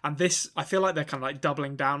genre. And this, I feel like they're kind of like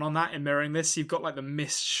doubling down on that and mirroring this. You've got like the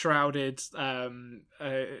mist shrouded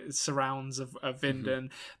surrounds of Vinden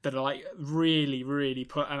that are like really, really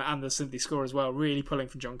and the synthy score as well, really pulling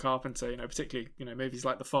from John Carpenter, particularly, movies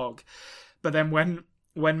like The Fog. But then when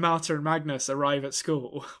Marta and Magnus arrive at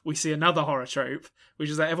school, we see another horror trope, which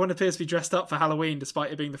is that everyone appears to be dressed up for Halloween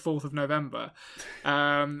despite it being the 4th of November,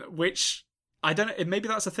 which I don't know, maybe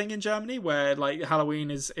that's a thing in Germany where like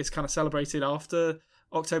Halloween is kind of celebrated after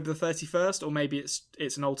October the 31st, or maybe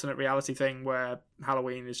it's an alternate reality thing where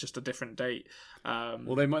Halloween is just a different date.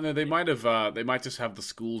 Well, they might just have the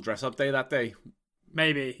school dress up day that day.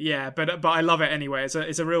 Maybe, yeah, but I love it anyway.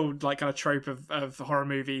 It's a real like kind of trope of horror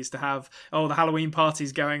movies to have the Halloween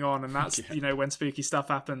party's going on, and that's when spooky stuff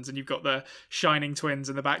happens, and you've got the Shining twins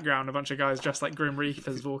in the background, a bunch of guys dressed like Grim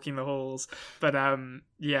Reapers walking the halls. But I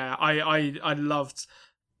loved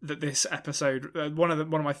that this episode. One of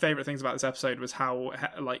my favorite things about this episode was how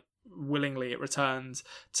like willingly it returned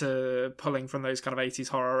to pulling from those kind of 80s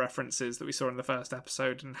horror references that we saw in the first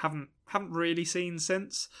episode and haven't really seen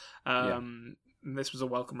since. And this was a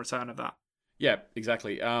welcome return of that. Yeah,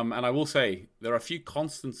 exactly. And I will say, there are a few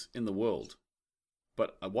constants in the world,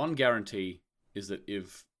 but one guarantee is that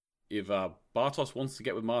if Bartos wants to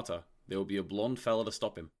get with Marta, there will be a blonde fella to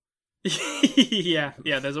stop him. yeah.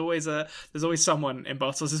 There's always someone in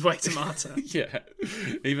Bartos' way to Marta. Yeah,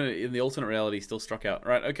 even in the alternate reality, still struck out.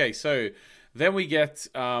 Right. Okay. So then we get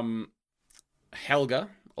Helga,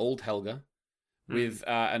 old Helga. With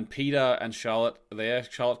and Peter and Charlotte there.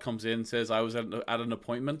 Charlotte comes in, says, I was at an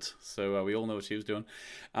appointment, so we all know what she was doing.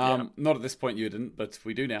 Not at this point you didn't, but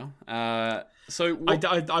we do now. I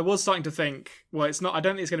was starting to think, well, it's not. I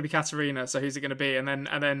don't think it's going to be Katerina. So who's it going to be? And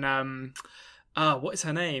then what is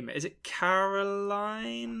her name? Is it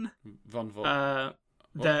Caroline von Vol?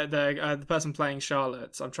 The person playing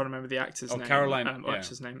Charlotte. I'm trying to remember the actor's name. Caroline.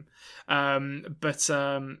 Actor's name. But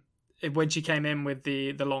when she came in with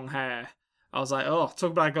the long hair, I was like, oh,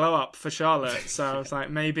 talk about a glow up for Charlotte. So I was like,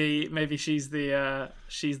 maybe she's the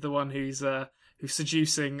one who's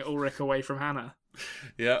seducing Ulrich away from Hannah.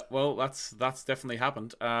 Yeah, well, that's definitely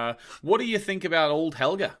happened. What do you think about old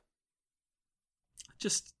Helga?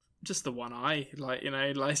 Just the one eye,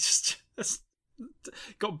 just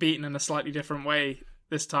got beaten in a slightly different way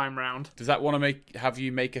this time round. Does that want to have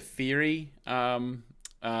you make a theory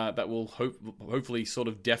that will hopefully sort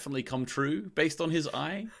of definitely come true based on his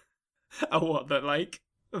eye? Oh, what, that like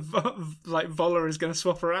Voller is going to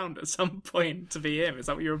swap around at some point to be him? Is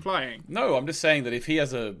that what you're implying? No, I'm just saying that if he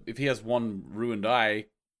has one ruined eye,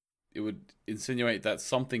 it would insinuate that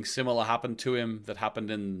something similar happened to him that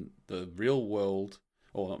happened in the real world,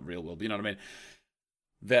 or not real world, but you know what I mean,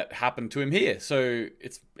 that happened to him here. So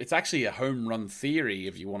it's actually a home run theory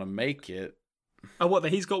if you want to make it. Oh, what,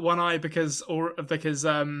 that he's got one eye because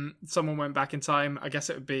someone went back in time? I guess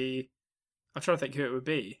it would be. I'm trying to think who it would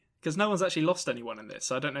be. Because no one's actually lost anyone in this,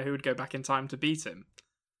 so I don't know who would go back in time to beat him.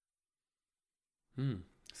 So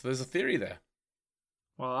there's a theory there.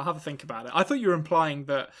 Well, I'll have a think about it. I thought you were implying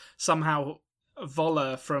that somehow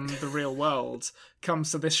Voller from the real world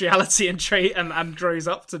comes to this reality and grows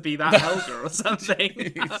up to be that Helga or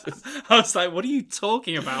something. I was like, what are you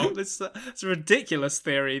talking about? It's a ridiculous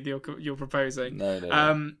theory that you're proposing.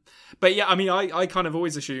 No. But yeah, I mean, I kind of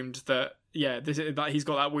always assumed that, that he's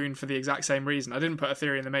got that wound for the exact same reason. I didn't put a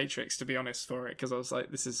theory in the Matrix, to be honest, for it, because I was like,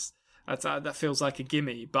 that feels like a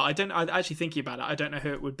gimme. But I actually thinking about it, I don't know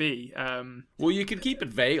who it would be. Well, you could keep it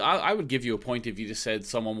vague. I would give you a point if you just said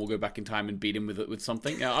someone will go back in time and beat him with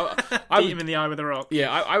something. Beat him in the eye with a rock. Yeah,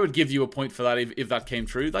 I would give you a point for that if that came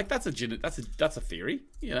true. Like that's a theory,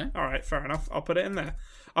 you know. All right, fair enough. I'll put it in there.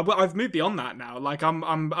 I've moved beyond that now. Like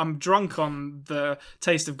I'm drunk on the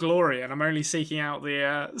taste of glory, and I'm only seeking out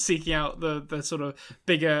the sort of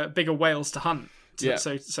bigger whales to hunt.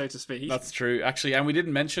 So to speak. That's true, actually. And we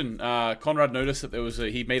didn't mention Conrad noticed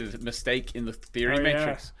that he made a mistake in the theory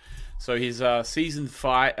matrix. So his season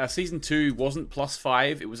 2 wasn't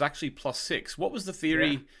 +5; it was actually +6. What was the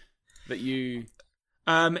theory that you?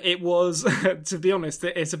 It was, to be honest,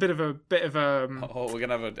 it's a bit of a. Oh, we're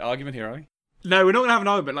gonna have an argument here, are we? No, we're not gonna have an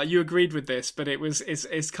argument. Like, you agreed with this, but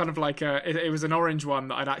it's kind of like it was an orange one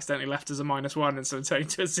that I'd accidentally left as a -1 instead of turning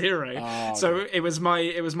to a 0. Oh, so okay. it was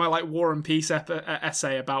my like War and Peace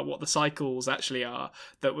essay about what the cycles actually are.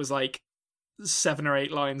 That was like 7 or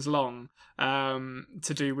 8 lines long,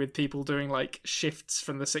 to do with people doing like shifts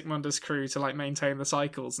from the Sigmunder's crew to like maintain the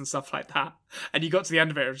cycles and stuff like that. And you got to the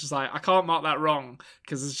end of it, it was just like, I can't mark that wrong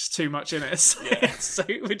because there's just too much in it. So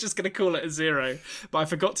we're just going to call it a 0. But I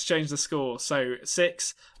forgot to change the score. So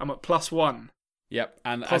 6, I'm at +1. Yep,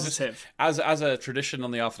 and Positive. as a tradition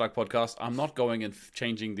on the After Dark podcast, I'm not going and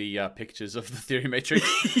changing the pictures of the theory matrix.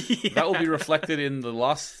 That will be reflected in the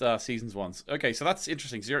last season's ones. Okay, so that's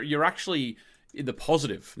interesting. So you're actually in the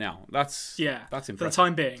positive now. That's impressive. For the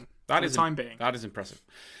time being. That is impressive.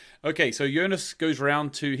 Okay, so Jonas goes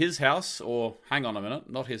round to his house, or hang on a minute,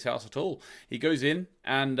 not his house at all. He goes in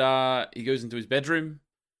and he goes into his bedroom.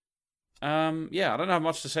 I don't have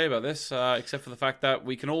much to say about this, except for the fact that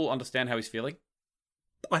we can all understand how he's feeling.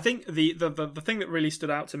 I think the thing that really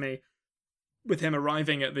stood out to me with him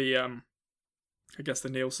arriving at the I guess the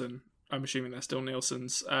Nielsen, I'm assuming they're still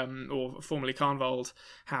Nielsen's, or formerly Carnvald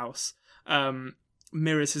house,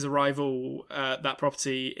 mirrors his arrival at that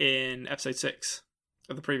property in episode 6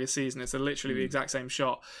 of the previous season. It's literally the exact same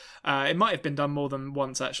shot. It might have been done more than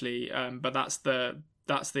once actually, but that's the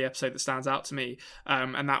episode that stands out to me,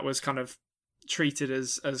 and that was kind of treated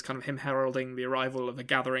as kind of him heralding the arrival of a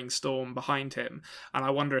gathering storm behind him. And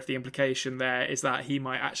I wonder if the implication there is that he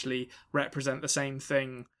might actually represent the same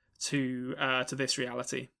thing to this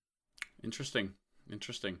reality. Interesting.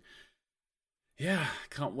 Yeah, I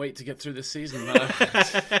can't wait to get through this season.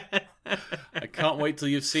 I can't wait till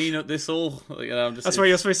you've seen this all. That's why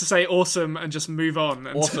you're supposed to say awesome and just move on.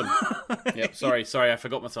 Awesome. Yep. Sorry, I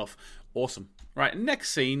forgot myself. Awesome. Right.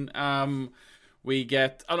 Next scene. We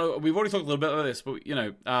get. I know we've already talked a little bit about this, but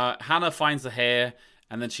Hannah finds the hair,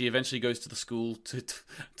 and then she eventually goes to the school to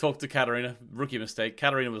talk to Katarina. Rookie mistake.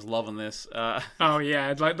 Katarina was loving this. Oh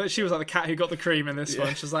yeah, like she was like the cat who got the cream in this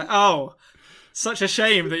one. She was like, oh. Such a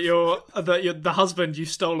shame that the husband you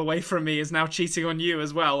stole away from me is now cheating on you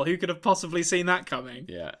as well. Who could have possibly seen that coming?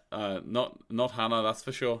 Yeah, not Hannah, that's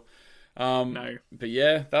for sure. No, but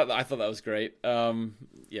yeah, I thought that was great.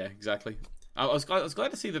 Yeah, exactly. I was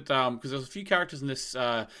glad to see that because there's a few characters in this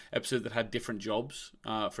episode that had different jobs.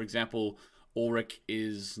 For example, Ulrich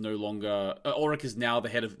is no longer. Ulrich is now the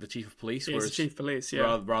head of the chief of police. He's the chief of police,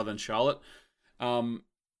 yeah, rather than Charlotte.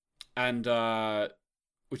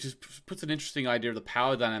 Which puts an interesting idea of the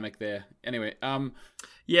power dynamic there. Anyway,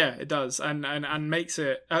 yeah, it does, and makes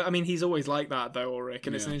it. I mean, he's always like that though, Ulrich,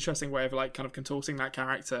 and it's an interesting way of like kind of contorting that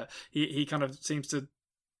character. He kind of seems to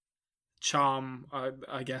charm,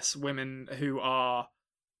 I guess, women who are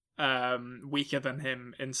weaker than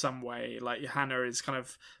him in some way. Like Hannah is kind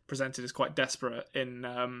of presented as quite desperate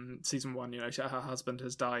in season 1. Her husband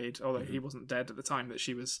has died, although he wasn't dead at the time that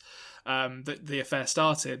she was that the affair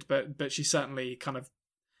started. But she's certainly kind of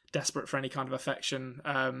desperate for any kind of affection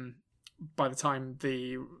by the time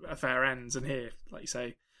the affair ends. And here, like you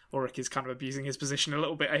say, Ulrich is kind of abusing his position a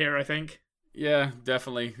little bit here, I think. Yeah,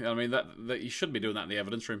 definitely. I mean, that you shouldn't be doing that in the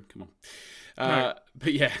evidence room. Come on. No.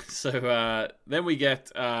 But yeah, so then we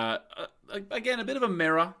get, again, a bit of a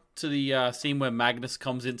mirror to the scene where Magnus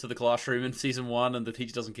comes into the classroom in season 1 and the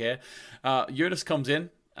teacher doesn't care. Jonas comes in.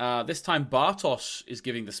 This time Bartos is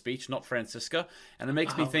giving the speech, not Franziska. And it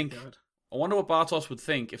makes me think... God. I wonder what Bartos would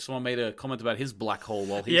think if someone made a comment about his black hole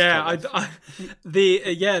while he's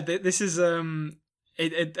this is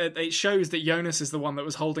it shows that Jonas is the one that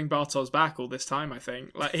was holding Bartos back all this time. I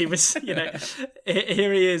think like he was, here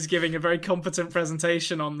he is giving a very competent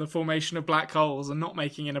presentation on the formation of black holes and not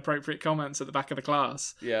making inappropriate comments at the back of the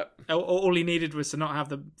class. Yeah, all he needed was to not have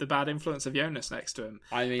the bad influence of Jonas next to him.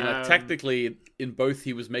 I mean, technically, in both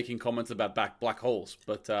he was making comments about black holes,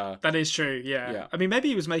 but that is true. Yeah, I mean, maybe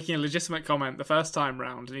he was making a legitimate comment the first time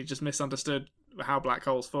round, and he just misunderstood how black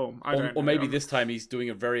holes form. I don't know. Or maybe this time he's doing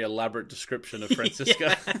a very elaborate description of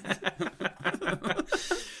Franziska.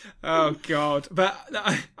 Oh God! But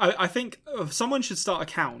I think someone should start a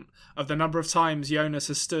count of the number of times Jonas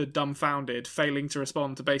has stood dumbfounded, failing to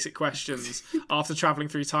respond to basic questions after traveling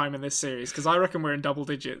through time in this series. Because I reckon we're in double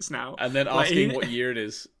digits now. And then asking what year it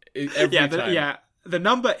is every time. The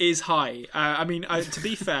number is high. I mean, to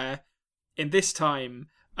be fair, in this time.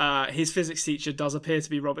 His physics teacher does appear to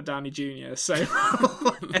be Robert Downey Jr., so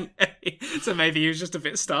maybe he was just a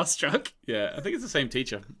bit starstruck. Yeah, I think it's the same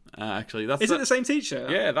teacher. Actually, is it the same teacher?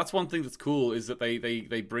 Yeah, that's one thing that's cool is that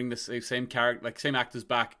they bring the same character, like same actors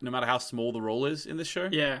back, no matter how small the role is in this show.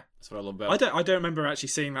 Yeah, that's what I love about it. I don't remember actually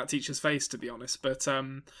seeing that teacher's face, to be honest, but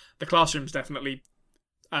the classroom's definitely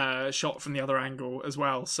shot from the other angle as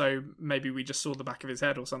well, so maybe we just saw the back of his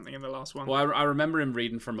head or something in the last one. Well, I remember him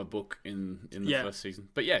reading from a book in the first season,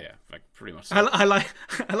 but yeah, like pretty much. So. I like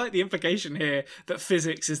the implication here that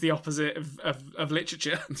physics is the opposite of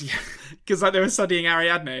literature, because like they were studying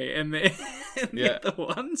Ariadne in the other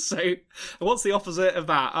one. So what's the opposite of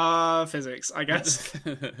that? Physics, I guess.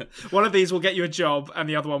 One of these will get you a job, and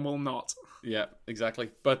the other one will not. Yeah, exactly.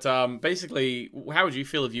 But basically, how would you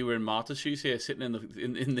feel if you were in Marta's shoes here, sitting in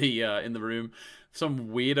the room? Some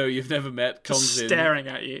weirdo you've never met comes Just staring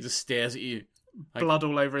at you, just stares at you, blood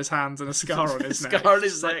all over his hands and a scar on his neck. Scar on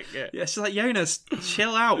his neck. Yeah, she's like, Jonas,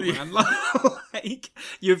 chill out, man. Like,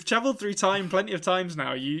 you've travelled through time plenty of times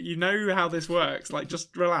now. You know how this works. Like,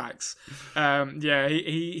 just relax. Yeah,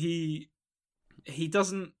 he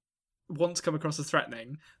doesn't want to come across as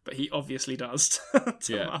threatening, but he obviously does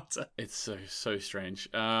to Marta. It's so strange.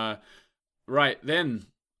 Right then,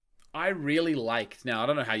 I really liked. Now I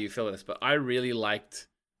don't know how you feel this, but I really liked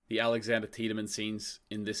the Alexander Tiedemann scenes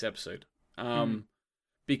in this episode,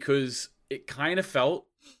 because it kind of felt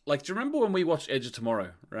like. Do you remember when we watched Edge of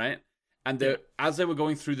Tomorrow, right? And as they were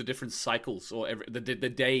going through the different cycles or the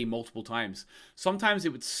day multiple times, sometimes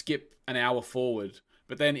it would skip an hour forward,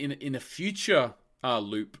 but then in a future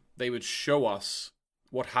loop, they would show us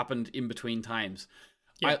what happened in between times.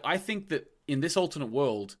 Yeah. I think that in this alternate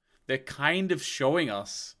world, they're kind of showing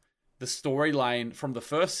us the storyline from the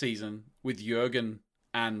first season with Jurgen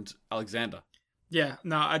and Alexander. Yeah,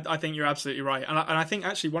 no, I think you're absolutely right. And I think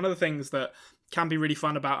actually one of the things that can be really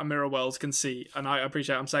fun about a Mirror Worlds conceit, and I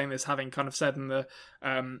appreciate I'm saying this having kind of said in the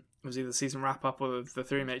it was either the season wrap up or the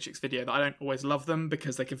Theory Matrix video, that I don't always love them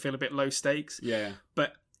because they can feel a bit low stakes. Yeah.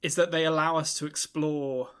 But it's that they allow us to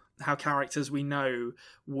explore how characters we know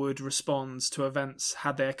would respond to events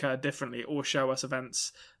had they occurred differently, or show us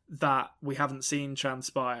events that we haven't seen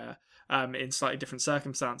transpire in slightly different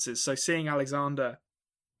circumstances. So seeing Alexander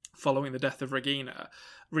following the death of Regina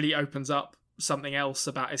really opens up something else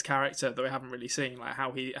about his character that we haven't really seen, like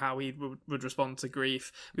how he would respond to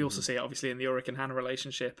grief. We also see it obviously in the Ulrich and Hannah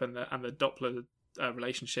relationship and the Doppler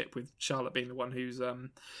relationship, with Charlotte being the one who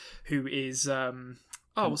is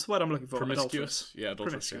what's the word I'm looking for? Promiscuous. Yeah,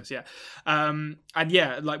 promiscuous. Yeah. And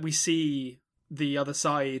yeah, like we see the other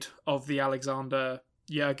side of the Alexander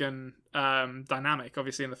Jurgen dynamic.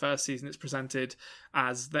 Obviously, in the first season, it's presented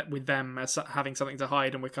as that with them as having something to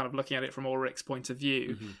hide, and we're kind of looking at it from Ulrich's point of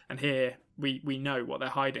view. Mm-hmm. And here we know what they're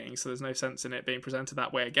hiding, so there's no sense in it being presented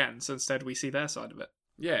that way again. So instead, we see their side of it.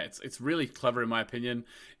 Yeah, it's really clever in my opinion.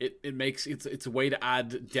 It makes it's a way to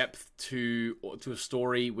add depth to a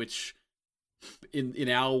story which in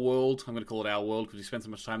our world, I'm going to call it our world because we spent so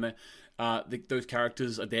much time there. Those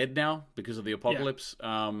characters are dead now because of the apocalypse.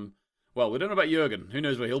 Yeah. Well, we don't know about Jurgen. Who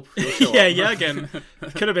knows where he'll show yeah, up. Jurgen.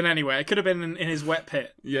 Could have been anywhere. It could have been in his wet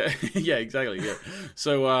pit. Yeah, yeah, exactly. Yeah.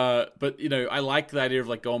 So, but I like the idea of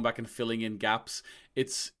like going back and filling in gaps.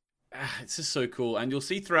 It's just so cool, and you'll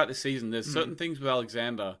see throughout the season. There's certain things with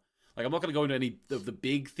Alexander. Like, I'm not going to go into any of the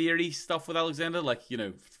big theory stuff with Alexander, like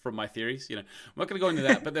from my theories. I'm not going to go into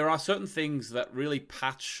that. But there are certain things that really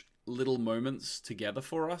patch little moments together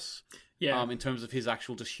for us. Yeah. In terms of his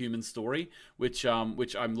actual just human story, which I'm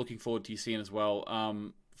looking forward to you seeing as well.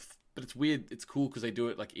 But it's weird. It's cool because they do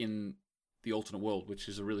it like in the alternate world, which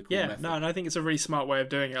is a really cool method. No, and I think it's a really smart way of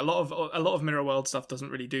doing it. A lot of Mirror World stuff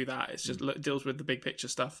doesn't really do that. It's just deals with the big picture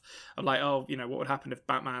stuff of like, what would happen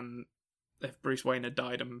if Bruce Wayne had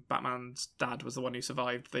died and Batman's dad was the one who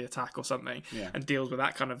survived the attack or something, and deals with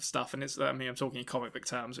that kind of stuff. And I'm talking in comic book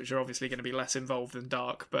terms, which are obviously going to be less involved than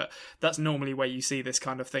dark, but that's normally where you see this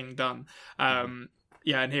kind of thing done.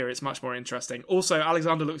 Yeah, and here it's much more interesting. Also,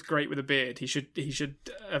 Alexander looks great with a beard. He should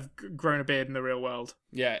have grown a beard in the real world.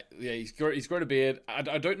 Yeah, he's grown a beard.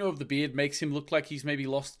 I don't know if the beard makes him look like he's maybe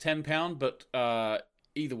lost 10 pounds, but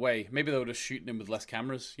either way, maybe they were just shooting him with less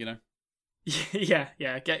cameras,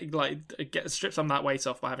 Yeah. Get strip some of that weight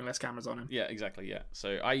off by having less cameras on him. Yeah, exactly. Yeah.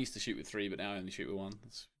 So I used to shoot with 3, but now I only shoot with 1.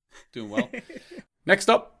 It's doing well. Next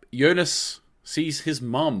up, Jonas sees his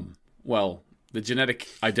mum. Well, the genetic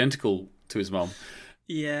identical to his mum.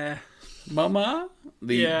 Yeah. Mama.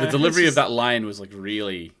 The delivery of that line was like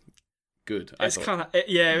really good. It was kind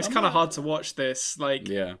of hard to watch this. Like,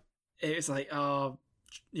 yeah, it was like, oh,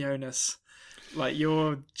 Jonas, like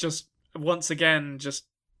you're just once again just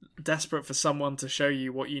desperate for someone to show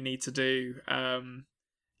you what you need to do.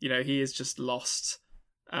 He is just lost,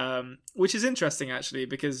 which is interesting actually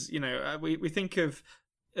because we think of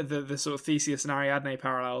the sort of Theseus and Ariadne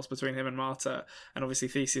parallels between him and Marta, and obviously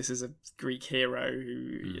Theseus is a Greek hero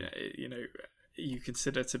who you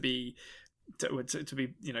consider to be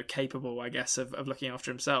capable, I guess, of looking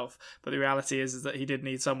after himself. But the reality is that he did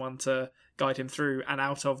need someone to guide him through and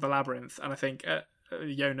out of the labyrinth. And I think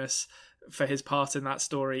Jonas, for his part in that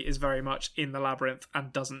story, is very much in the labyrinth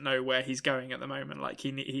and doesn't know where he's going at the moment. Like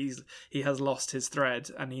he has lost his thread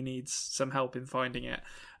and he needs some help in finding it.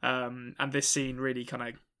 And this scene really kind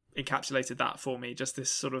of encapsulated that for me. Just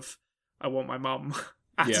this sort of I want my mum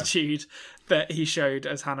attitude that he showed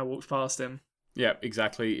as Hannah walked past him. Yeah,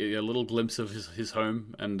 exactly. A little glimpse of his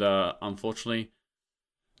home, and unfortunately,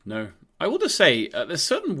 no. I will just say, there's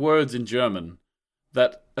certain words in German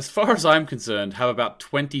that, as far as I'm concerned, have about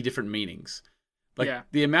 20 different meanings. Like,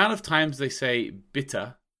 the amount of times they say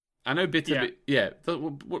bitter. I know bitter,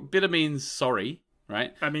 bitter means sorry,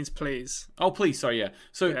 right? That means please. Oh, please, sorry, yeah.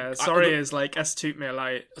 So sorry is like, es tut mir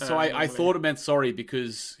leid. So I thought it meant sorry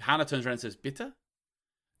because Hannah turns around and says bitter?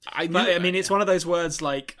 It's one of those words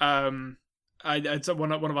like, it's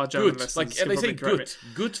one of our German listeners. Like, they say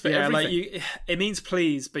good for everything. It means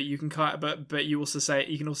please, but you can but you also say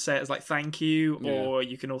you can also say it as like thank you, or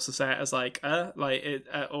you can also say it as like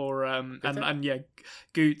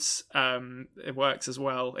goots. It works as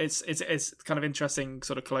well. It's kind of interesting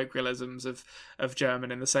sort of colloquialisms of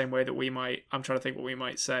German in the same way that we might. I'm trying to think what we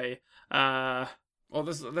might say. Well,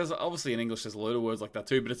 there's obviously in English there's a load of words like that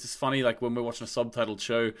too, but it's just funny like when we're watching a subtitled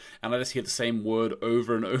show and I just hear the same word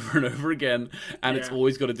over and over and over again, and it's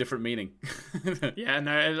always got a different meaning.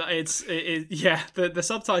 The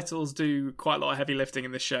subtitles do quite a lot of heavy lifting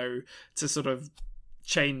in the show to sort of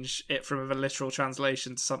change it from a literal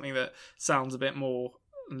translation to something that sounds a bit more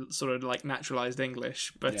sort of like naturalized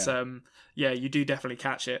English, but you do definitely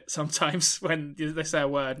catch it sometimes when they say a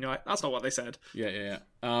word and you're like, that's not what they said.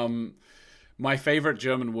 My favorite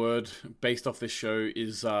German word based off this show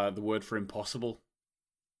is the word for impossible.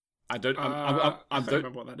 I don't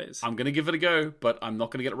remember what that is. I'm going to give it a go, but I'm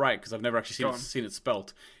not going to get it right because I've never actually seen it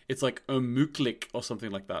spelt. It's like unmöglich or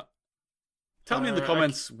something like that. Tell me in the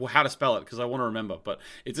comments how to spell it because I want to remember, but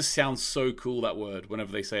it just sounds so cool, that word,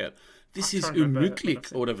 whenever they say it. This is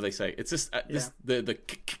unmöglich or whatever they say. It's just it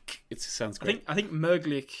just sounds great. I think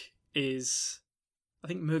möglich is... I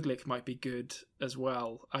think möglich might be good as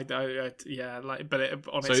well. But it,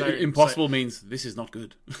 on its own. Impossible means this is not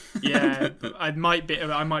good. I might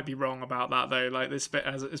be wrong about that though. Like it's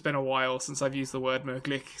been a while since I've used the word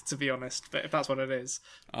möglich, to be honest. But if that's what it is,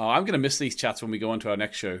 I'm going to miss these chats when we go on to our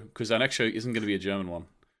next show because our next show isn't going to be a German one.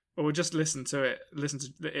 Well, we'll just listen to it in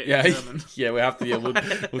German. We have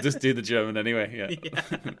to. We'll just do the German anyway.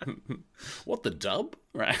 What, the dub?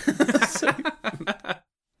 Right.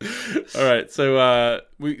 All right, so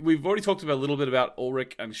we've already talked about a little bit about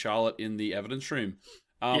Ulrich and Charlotte in the evidence room.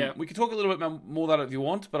 We could talk a little bit more about it if you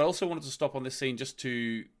want, but I also wanted to stop on this scene just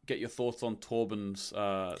to get your thoughts on Torben's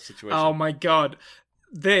situation. Oh my god.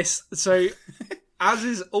 So as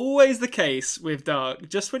is always the case with Dark,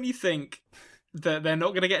 just when you think that they're not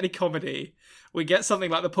going to get any comedy, we get something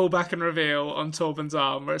like the pull back and reveal on Torben's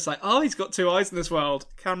arm where it's like, oh, he's got two eyes in this world.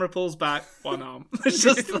 Camera pulls back, one arm. It's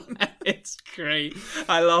just it's great.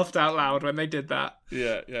 I laughed out loud when they did that.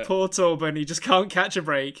 Yeah. Poor Torben, he just can't catch a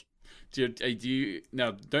break. Do you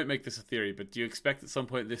now, don't make this a theory, but do you expect at some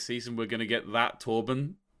point this season we're going to get that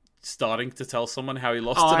Torben starting to tell someone how he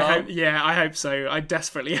lost an arm? I hope so. I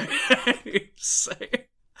desperately hope so.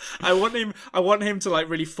 I want him to like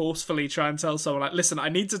really forcefully try and tell someone like, listen, I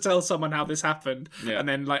need to tell someone how this happened. And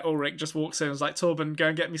then like Ulrich just walks in and is like, Torben, go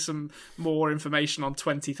and get me some more information on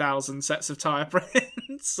 20,000 sets of tire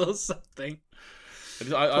prints or something.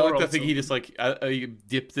 I like to think he just like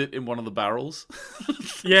dipped it in one of the barrels.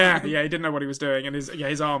 He didn't know what he was doing, and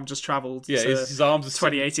his arm just travelled. His arms are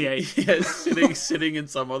 2088. sitting in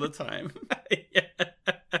some other time.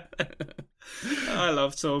 I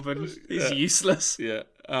love Torben. He's useless. Yeah.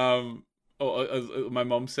 My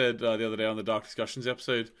mom said the other day on the Dark Discussions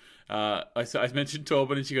episode, I mentioned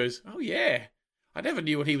Torben, and she goes, "Oh yeah, I never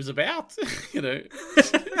knew what he was about."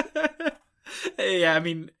 I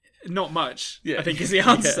mean, not much. I think is the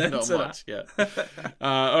answer. Not much.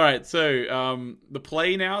 All right. So the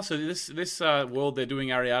play now. So this world, they're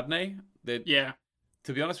doing Ariadne.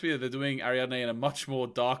 To be honest with you, they're doing Ariadne in a much more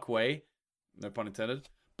dark way. No pun intended.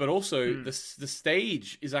 But also, the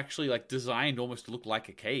stage is actually like designed almost to look like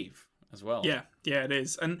a cave as well. Yeah, it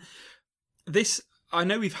is. And this, I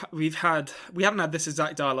know we haven't had this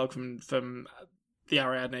exact dialogue from the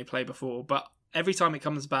Ariadne play before, but every time it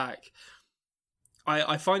comes back,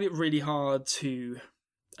 I find it really hard to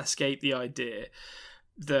escape the idea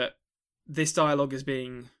that this dialogue is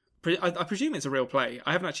being. I presume it's a real play.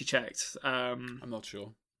 I haven't actually checked. I'm not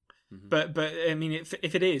sure. Mm-hmm. But I mean,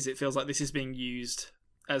 if it is, it feels like this is being used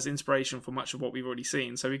as inspiration for much of what we've already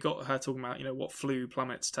seen. So we've got her talking about, what flew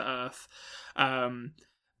plummets to Earth,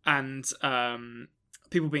 and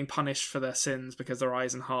people being punished for their sins because their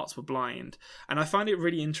eyes and hearts were blind. And I find it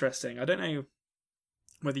really interesting. I don't know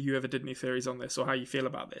whether you ever did any theories on this or how you feel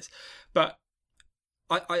about this, but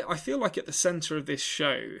I feel like at the center of this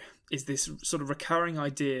show is this sort of recurring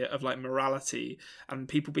idea of like morality and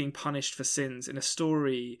people being punished for sins in a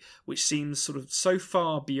story which seems sort of so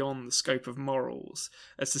far beyond the scope of morals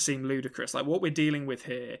as to seem ludicrous. Like what we're dealing with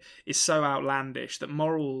here is so outlandish that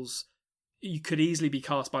morals, you could easily be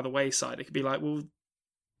cast by the wayside. It could be like, well,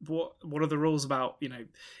 what are the rules about, you know,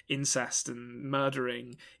 incest and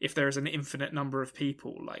murdering if there is an infinite number of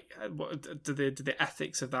people? Like, do the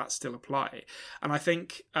ethics of that still apply? And I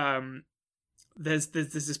think there's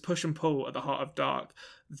this push and pull at the heart of Dark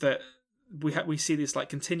that we see this like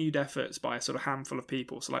continued efforts by a sort of handful of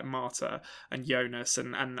people, so like Marta and Jonas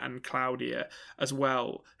and Claudia as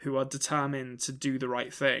well, who are determined to do the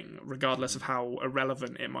right thing regardless of how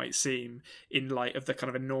irrelevant it might seem in light of the kind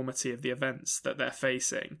of enormity of the events that they're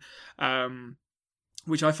facing,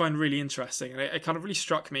 which I find really interesting. And it kind of really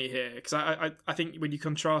struck me here because I think when you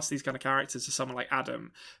contrast these kind of characters to someone like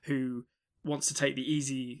Adam, who wants to take the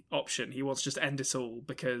easy option, he wants to just end it all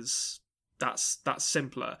because that's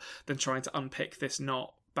simpler than trying to unpick this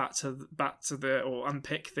knot back to the or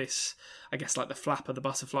unpick this, I guess, like the flap of the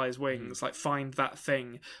butterfly's wings, like find that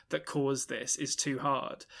thing that caused this is too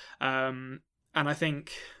hard. And I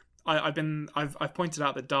think I've pointed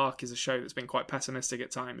out that Dark is a show that's been quite pessimistic at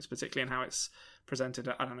times, particularly in how it's presented.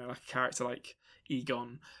 I don't know, like a character like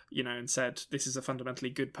Egon, you know, and said this is a fundamentally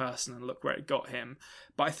good person and look where it got him.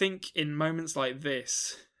 But I think in moments like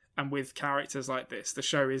this and with characters like this, the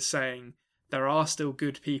show is saying there are still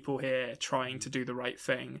good people here trying to do the right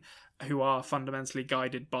thing, who are fundamentally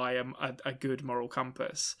guided by a good moral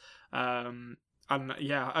compass. And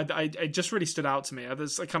yeah, it just really stood out to me.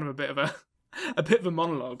 There's a kind of a bit of a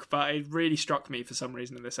monologue, but it really struck me for some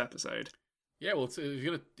reason in this episode. Yeah, well, if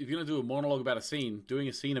you're gonna do a monologue about a scene, doing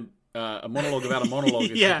a monologue about a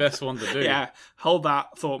monologue is Yeah. the best one to do. Yeah, hold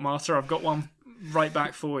that thought, Marta. I've got one right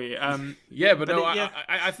back for you.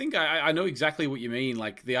 I think I know exactly what you mean.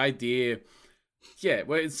 Like the idea, yeah,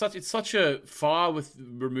 where it's such a far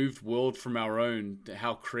removed world from our own,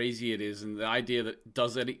 how crazy it is, and the idea that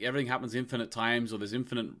everything happens infinite times or there's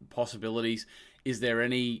infinite possibilities. Is there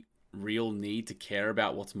any real need to care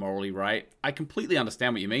about what's morally right? I completely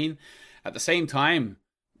understand what you mean. At the same time,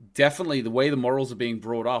 definitely the way the morals are being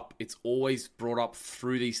brought up, it's always brought up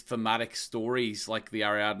through these thematic stories like the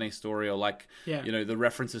Ariadne story, or like, you know, the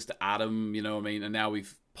references to Adam, you know what I mean? And now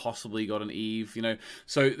we've possibly got an Eve, you know.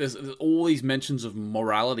 So there's all these mentions of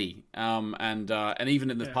morality, and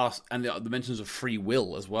even in the past, and the mentions of free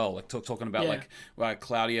will as well. Like talking about like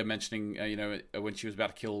Claudia mentioning, you know, when she was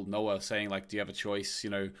about to kill Noah, saying like, do you have a choice?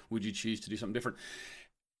 You know, would you choose to do something different?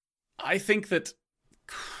 I think that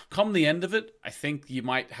come the end of it, I think you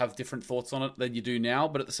might have different thoughts on it than you do now,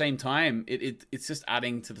 but at the same time, it's just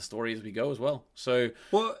adding to the story as we go as well. So,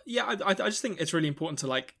 well, yeah, I just think it's really important to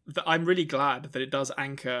like. I'm really glad that it does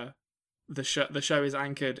anchor the show. The show is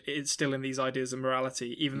anchored. It's still in these ideas of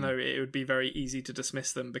morality, even though it would be very easy to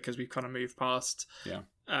dismiss them because we've kind of moved past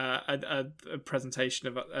a presentation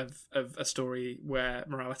of a story where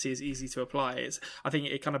morality is easy to apply. I think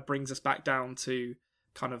it kind of brings us back down to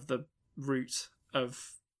kind of the root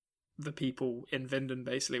of the people in Vinden,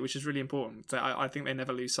 basically, which is really important. So I think they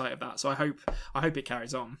never lose sight of that. So I hope it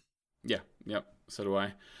carries on. Yeah, so do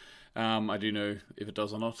I. I do know if it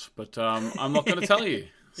does or not, but I'm not going to tell you.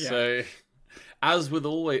 Yeah. So, as with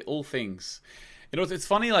all things, you know, it's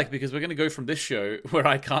funny, like, because we're going to go from this show where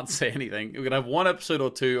I can't say anything. We're going to have one episode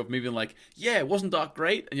or two of me being like, yeah, it wasn't Dark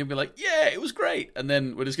great? And you'll be like, yeah, it was great. And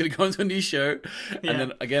then we're just going to go into a new show. And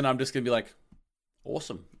then, again, I'm just going to be like,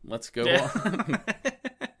 awesome, let's go on.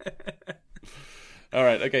 All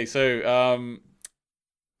right, okay, so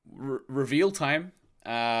reveal time.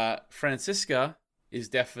 Francisca is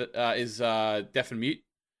deaf and mute.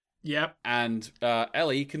 Yep. And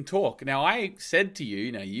Ellie can talk. Now, I said to you,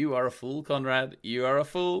 you are a fool, Conrad. You are a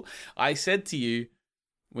fool. I said to you,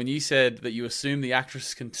 when you said that you assume the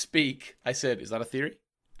actress can speak, I said, is that a theory?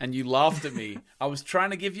 And you laughed at me. I was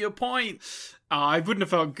trying to give you a point. I wouldn't have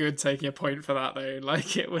felt good taking a point for that, though.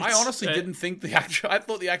 Like, it was. I honestly didn't think the actress. I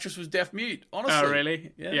thought the actress was deaf mute. Honestly. Oh,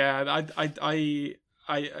 really? Yeah.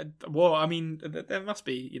 Well, I mean, there must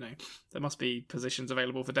be positions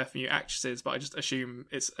available for deaf mute actresses, but I just assume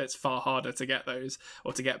it's far harder to get those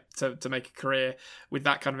or to get to make a career with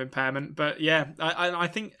that kind of impairment. But yeah, I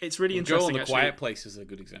think it's really interesting. Girl in the Quiet Place is a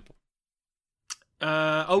good example.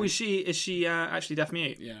 Is she actually deaf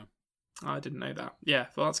mute? Yeah. I didn't know that. Yeah,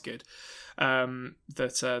 well, that's good.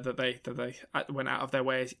 That they went out of their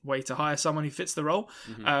way to hire someone who fits the role.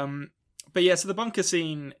 Mm-hmm. But yeah, so the bunker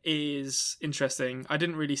scene is interesting. I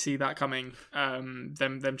didn't really see that coming.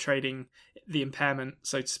 Them trading the impairment,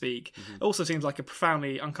 so to speak. It also seems like a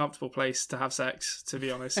profoundly uncomfortable place to have sex, to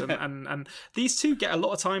be honest. And these two get a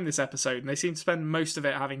lot of time this episode, and they seem to spend most of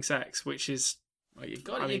it having sex, which is well, you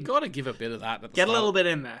got to give a bit of that. At the get start. a little bit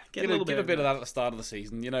in there. Get a bit of that at the start of the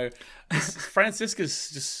season. You know,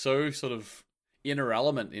 Francisca's just so sort of inner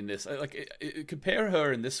element in this. Like compare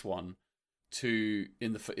her in this one to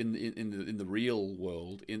in the real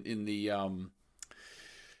world in the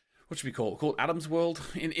what should we call it? Adam's world.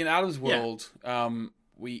 In Adam's world,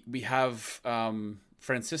 we have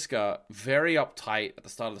Francisca very uptight at the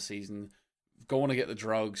start of the season, going to get the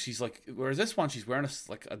drugs. She's like, whereas this one, she's wearing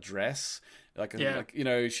a dress. Like you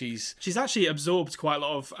know, she's actually absorbed quite a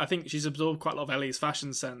lot of. I think she's absorbed quite a lot of Ellie's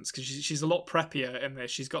fashion sense because she's a lot preppier in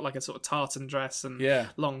this. She's got like a sort of tartan dress and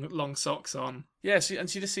long socks on. Yeah, she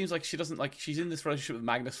just seems like she doesn't like. She's in this relationship with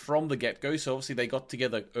Magnus from the get go. So obviously they got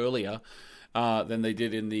together earlier than they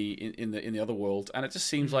did in the other world, and it just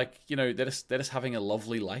seems like, you know, they're just having a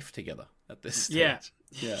lovely life together at this stage.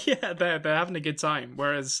 Yeah, they're having a good time.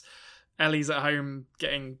 Whereas Ellie's at home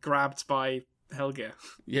getting grabbed by Helge.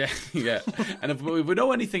 Yeah. And if we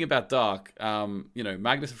know anything about Dark, you know,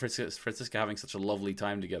 Magnus and Francisca having such a lovely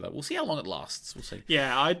time together. We'll see how long it lasts. We'll see.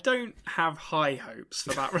 Yeah, I don't have high hopes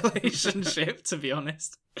for that relationship, to be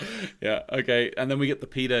honest. Yeah, okay. And then we get the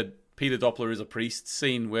Peter Doppler is a priest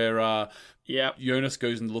scene where Jonas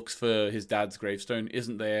goes and looks for his dad's gravestone.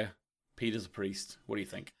 Isn't there. Peter's a priest. What do you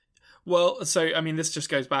think? Well, so, I mean, this just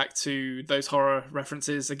goes back to those horror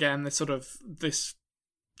references. Again, this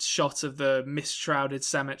shot of the mist-shrouded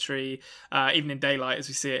cemetery, even in daylight as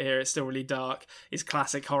we see it here, it's still really dark, is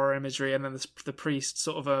classic horror imagery, and then the priest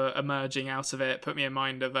sort of emerging out of it put me in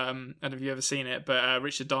mind of, I don't know if you've ever seen it, but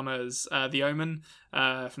Richard Donner's The Omen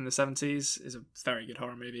from the 70s is a very good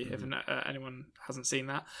horror movie, if anyone hasn't seen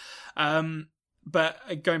that.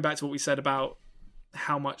 But going back to what we said about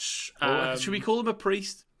how much... should we call him a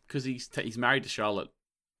priest? Because he's married to Charlotte.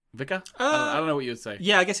 Vicar? I don't know what you would say.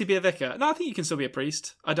 Yeah, I guess he'd be a vicar. No, I think you can still be a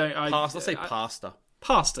priest. Let's say pastor.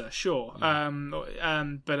 Pastor, sure. Yeah.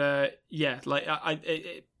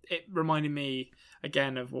 It reminded me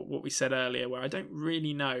again of what we said earlier, where I don't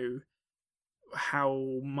really know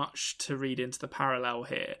how much to read into the parallel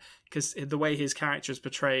here, because the way his character is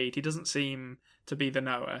portrayed, he doesn't seem to be the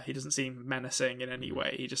knower. He doesn't seem menacing in any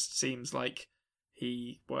way. He just seems like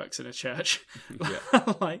he works in a church.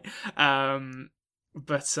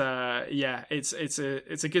 But it's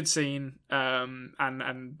a good scene,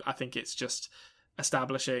 and I think it's just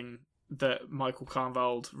establishing that Michael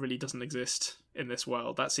Kahnwald really doesn't exist in this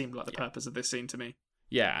world. That seemed like the purpose of this scene to me.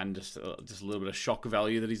 Yeah, and just a little bit of shock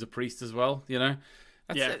value that he's a priest as well. You know,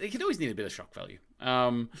 you can always need a bit of shock value.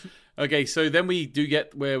 Okay, so then we do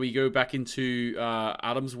get where we go back into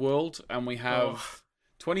Adam's world, and we have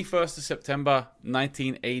 21st of September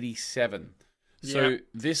 1987. So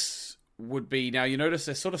this would be, now you notice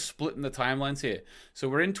they're sort of splitting the timelines here. So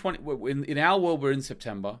we're in our world we're in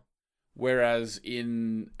September, whereas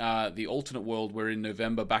in the alternate world we're in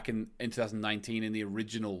November back in 2019 in the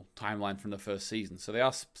original timeline from the first season. So they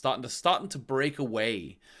are starting to break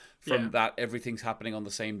away from that everything's happening on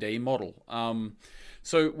the same day model.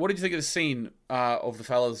 So what did you think of the scene of the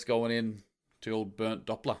fellas going in to old burnt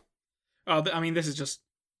Doppler? I mean, this is just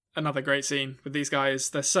another great scene with these guys.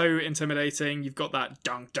 They're so intimidating. You've got that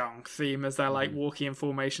dunk dunk theme as they're like walking in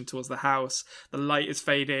formation towards the house. The light is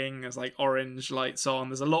fading. There's like orange lights on.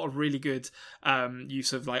 There's a lot of really good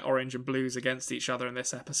use of like orange and blues against each other in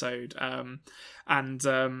this episode. I mean,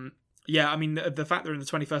 the fact they're in the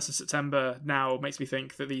 21st of September now makes me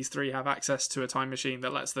think that these three have access to a time machine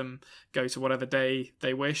that lets them go to whatever day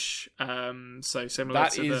they wish. So similar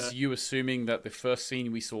that to is you assuming that the first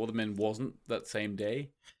scene we saw them in wasn't that same day?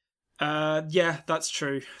 Yeah, that's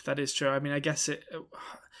true. That is true. I mean, I guess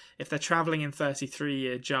if they're traveling in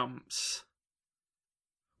 33-year jumps,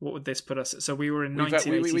 what would this put us at? So we were in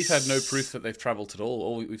 1980. We've had no proof that they've travelled at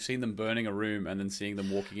all. We've seen them burning a room and then seeing them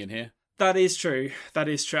walking in here. That is true.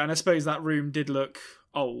 And I suppose that room did look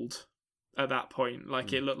old at that point.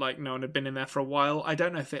 Like it looked like no one had been in there for a while. I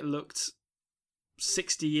don't know if it looked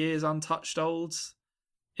 60 years untouched old.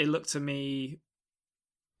 It looked to me...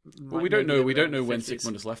 Well, we don't know. We don't know when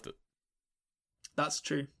Sigmund has left it. That's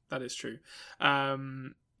true. That is true.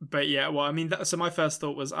 But yeah, well, I mean, so my first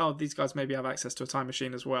thought was, these guys maybe have access to a time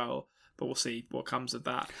machine as well. But we'll see what comes of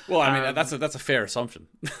that. Well, I mean, that's a fair assumption.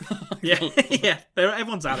 Yeah.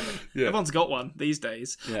 Everyone's at it. Yeah. Everyone's got one these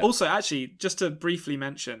days. Yeah. Also, actually, just to briefly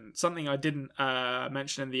mention something I didn't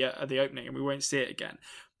mention in the opening, and we won't see it again.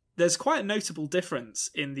 there's quite a notable difference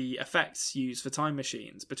in the effects used for time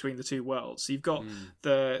machines between the two worlds. So you've got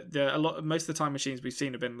most of the time machines we've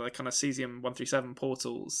seen have been like kind of cesium-137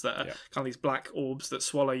 portals that are kind of these black orbs that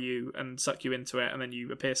swallow you and suck you into it, and then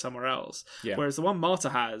you appear somewhere else. Yeah. Whereas the one Marta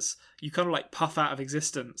has, you kind of like puff out of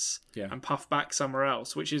existence and puff back somewhere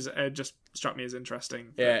else, which is just struck me as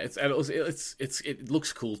interesting. Yeah, it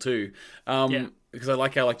looks cool too. Because I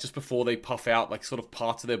like how like just before they puff out, like sort of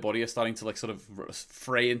parts of their body are starting to like sort of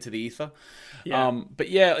fray into the ether. Yeah. But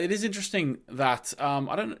yeah, it is interesting that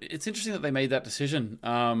it's interesting that they made that decision.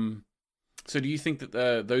 So do you think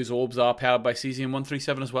that those orbs are powered by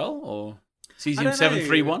cesium-137 as well, or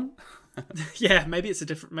cesium-731? Yeah, maybe it's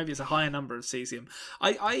a higher number of cesium.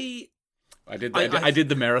 I did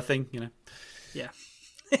the mirror thing, you know. Yeah.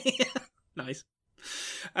 Nice.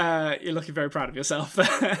 You're looking very proud of yourself.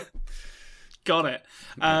 Got it.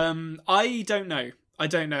 I don't know.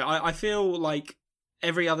 I feel like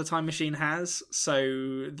every other time machine has,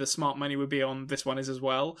 so the smart money would be on this one is as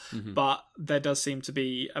well. Mm-hmm. But there does seem to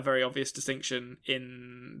be a very obvious distinction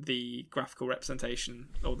in the graphical representation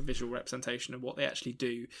or the visual representation of what they actually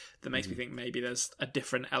do that makes me think maybe there's a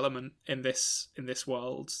different element in this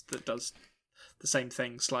world that does the same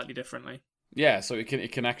thing slightly differently. Yeah, so it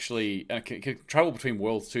can actually it can travel between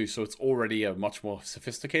worlds too. So it's already a much more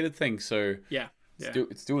sophisticated thing. So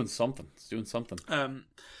it's doing something. It's doing something.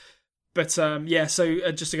 So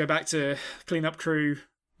just to go back to cleanup crew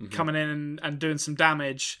coming in and doing some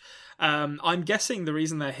damage. I'm guessing the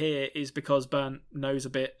reason they're here is because Burnt knows a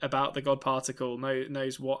bit about the God Particle,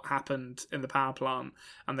 knows what happened in the power plant,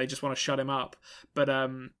 and they just want to shut him up. But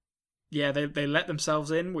they let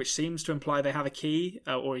themselves in, which seems to imply they have a key,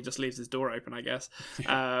 or he just leaves his door open, I guess.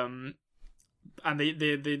 And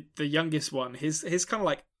the youngest one, his kind of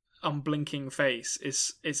like unblinking face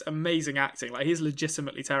is amazing acting. Like, he's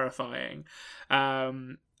legitimately terrifying.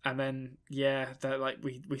 And then like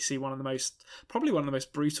we see one of the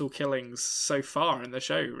most brutal killings so far in the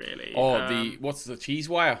show, really. What's the cheese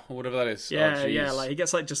wire or whatever that is? Like he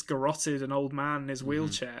gets like just garroted an old man in his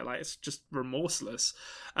wheelchair. Like, it's just remorseless.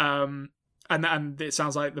 And it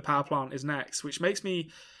sounds like the power plant is next, which makes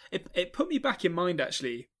me it put me back in mind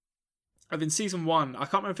actually of in season 1. I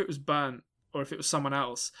can't remember if it was Burnt or if it was someone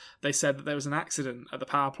else. They said that there was an accident at the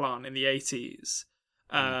power plant in the 80s.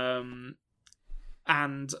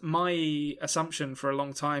 And my assumption for a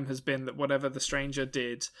long time has been that whatever the Stranger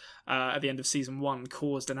did at the end of season 1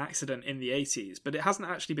 caused an accident in the 80s. But it hasn't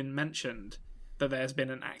actually been mentioned that there's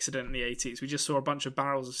been an accident in the 80s. We just saw a bunch of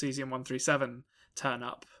barrels of cesium-137 turn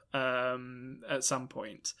up at some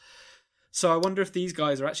point. So I wonder if these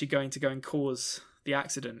guys are actually going to go and cause the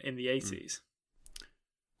accident in the 80s.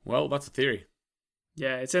 Well, that's a theory.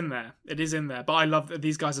 Yeah, it's in there. It is in there. But I love that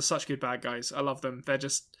these guys are such good bad guys. I love them. They're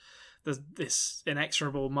just... There's this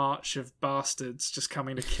inexorable march of bastards just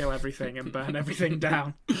coming to kill everything and burn everything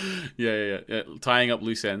down. Yeah. Tying up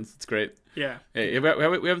loose ends. It's great. Yeah. Hey, we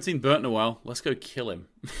haven't seen Burnt in a while. Let's go kill him.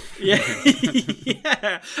 Yeah.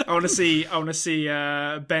 I want to see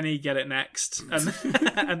Benny get it next,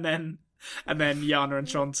 and then Yana and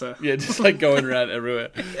Tronta. Yeah, just like going around everywhere.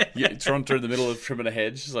 Tronta in the middle of trimming a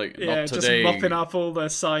hedge. Just like, not today. Just mopping up all the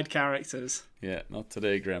side characters. Yeah, not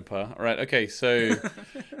today, Grandpa. All right, okay, so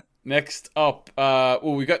next up,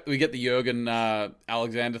 we get the Jurgen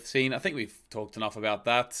Alexander scene. I think we've talked enough about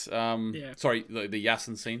that. Sorry, the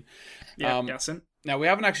Yasin scene. Yeah, Yasin. Now, we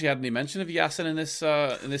haven't actually had any mention of Yasin in this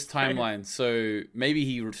timeline, so maybe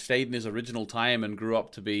he stayed in his original time and grew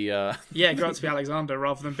up to be... grew up to be Alexander,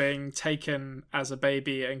 rather than being taken as a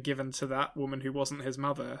baby and given to that woman who wasn't his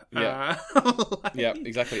mother. Yeah, yeah,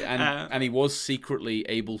 exactly. And he was secretly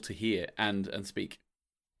able to hear and speak.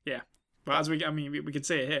 Yeah. But we can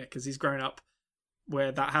see it here, because he's grown up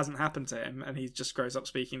where that hasn't happened to him, and he just grows up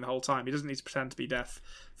speaking the whole time. He doesn't need to pretend to be deaf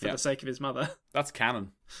for the sake of his mother. That's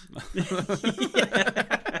canon.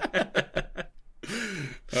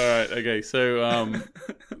 Alright, okay, so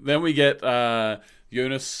then we get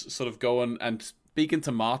Jonas sort of going and speaking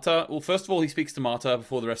to Marta. Well, first of all, he speaks to Marta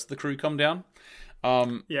before the rest of the crew come down.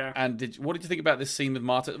 And what did you think about this scene with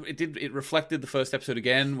Marta? It reflected the first episode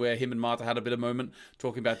again, where him and Marta had a bit of moment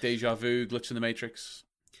talking about Deja-vu, glitch in the Matrix.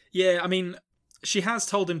 Yeah, I mean, she has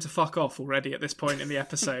told him to fuck off already at this point in the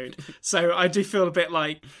episode. So I do feel a bit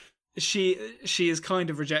like she is kind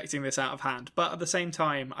of rejecting this out of hand. But at the same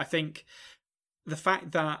time, I think the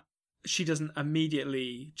fact that she doesn't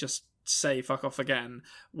immediately just say fuck off again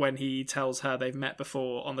when he tells her they've met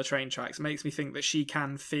before on the train tracks makes me think that she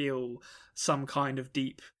can feel some kind of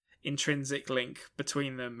deep intrinsic link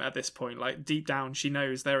between them at this point. Like, deep down she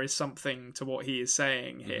knows there is something to what he is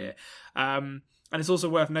saying here. And it's also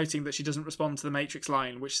worth noting that she doesn't respond to the Matrix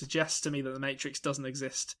line, which suggests to me that the Matrix doesn't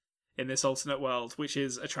exist in this alternate world, which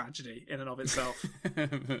is a tragedy in and of itself.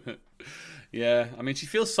 Yeah, I mean, she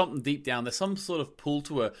feels something deep down. There's some sort of pull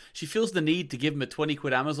to her. She feels the need to give him a 20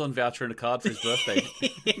 quid Amazon voucher and a card for his birthday.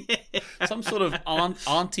 Some sort of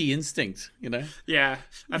auntie instinct, you know? Yeah,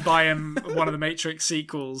 and buy him one of the Matrix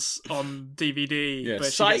sequels on DVD, Yeah,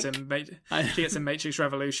 but she gets in Matrix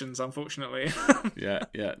Revolutions, unfortunately.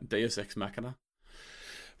 Yeah, Deus Ex Machina.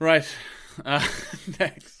 Right,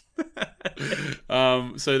 next.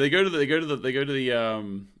 So they go to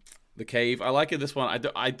the cave. I like it. This one.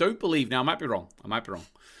 I don't believe. Now I might be wrong,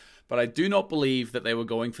 but I do not believe that they were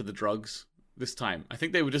going for the drugs this time. I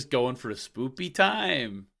think they were just going for a spoopy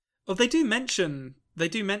time. Well, they do mention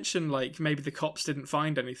like maybe the cops didn't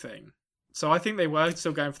find anything, so I think they were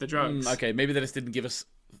still going for the drugs. Okay, maybe they just didn't give us.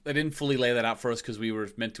 They didn't fully lay that out for us because we were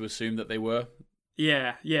meant to assume that they were.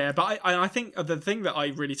 Yeah, but I think the thing that I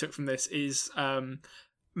really took from this is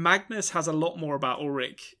Magnus has a lot more about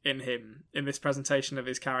Ulrich in him in this presentation of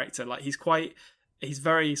his character. Like he's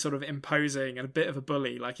very sort of imposing and a bit of a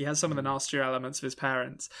bully. Like he has some of the nastier elements of his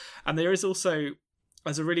parents, and there's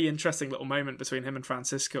a really interesting little moment between him and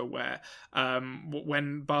Francisca where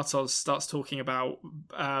when Bartos starts talking about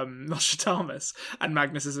Nostradamus, and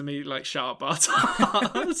Magnus is immediately like, "Shut up,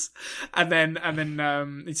 Bartos," and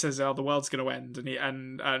then he says, "Oh, the world's going to end,"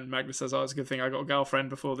 and Magnus says, "Oh, it's a good thing I got a girlfriend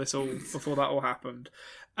before that all happened,"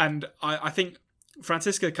 and I think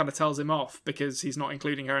Francisca kind of tells him off because he's not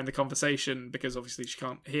including her in the conversation because obviously she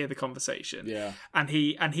can't hear the conversation. Yeah, and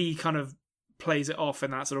he kind of plays it off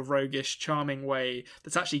in that sort of roguish, charming way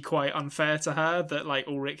that's actually quite unfair to her that like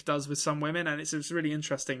Ulrich does with some women, and it's a really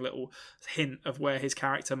interesting little hint of where his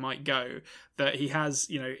character might go. That he has,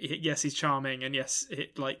 you know, yes, he's charming, and yes,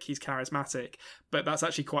 he's charismatic, but that's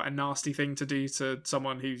actually quite a nasty thing to do to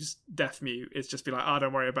someone who's deaf mute. It's just be like, "Oh,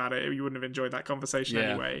 don't worry about it. You wouldn't have enjoyed that conversation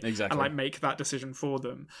anyway." Exactly. And like make that decision for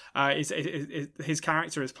them. His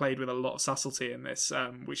character is played with a lot of subtlety in this,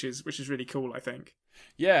 which is really cool, I think.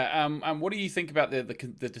 Yeah, and what do you think about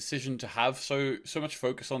the decision to have so much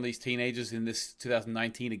focus on these teenagers in this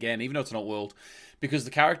 2019 again, even though it's not world, because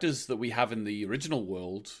the characters that we have in the original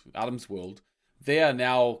world, Adam's world, they are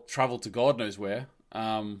now traveled to God knows where.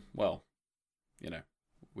 Well, you know,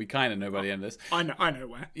 we kind of know by the end of this. I know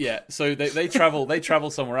where. Yeah, so they travel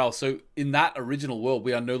somewhere else. So in that original world,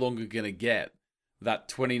 we are no longer going to get that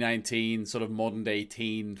 2019 sort of modern day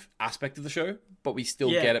teen aspect of the show, but we still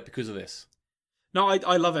get it because of this. No,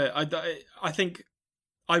 I love it. I think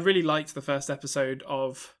I really liked the first episode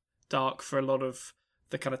of Dark for a lot of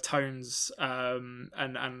the kind of tones and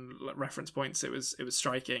reference points. It was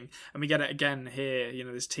striking, and we get it again here. You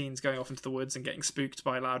know, there's teens going off into the woods and getting spooked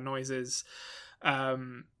by loud noises.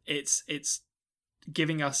 It's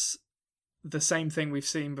giving us the same thing we've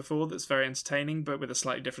seen before. That's very entertaining, but with a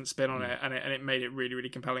slightly different spin on it, and it made it really, really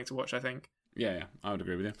compelling to watch, I think. Yeah, I would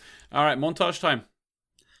agree with you. All right, montage time.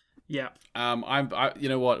 Yeah. You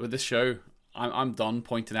know what, with this show, I'm done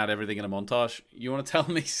pointing out everything in a montage. You want to tell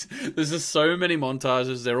me there's just so many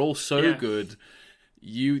montages, they're all so good.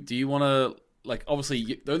 Do you want to, like,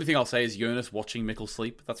 obviously the only thing I'll say is Jonas watching Mikkel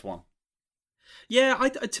sleep. That's one. Yeah,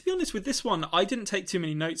 to be honest with this one, I didn't take too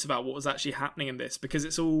many notes about what was actually happening in this because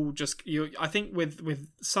it's all just I think with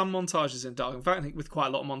some montages in Dark, in fact, I think with quite a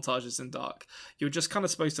lot of montages in Dark, you're just kind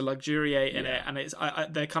of supposed to luxuriate in it, and it's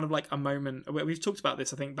they're kind of like a moment. We've talked about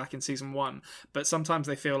this, I think, back in season 1, but sometimes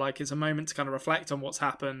they feel like it's a moment to kind of reflect on what's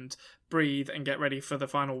happened, breathe, and get ready for the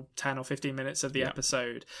final 10 or 15 minutes of the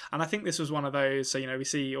episode. And I think this was one of those. So, you know, we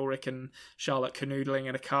see Ulrich and Charlotte canoodling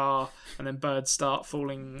in a car, and then birds start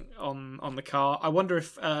falling on the car. I wonder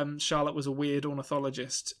if Charlotte was a weird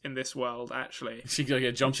ornithologist in this world, actually. She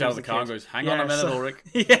jumps out of the car and goes, "Hang on a minute, Ulrich."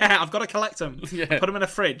 Yeah, I've got to collect them. Put them in a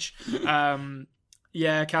fridge.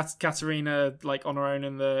 Katerina, like, on her own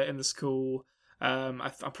in the school. I'm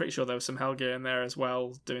pretty sure there was some Helge in there as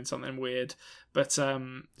well, doing something weird. But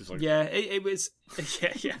it was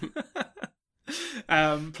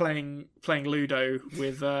playing Ludo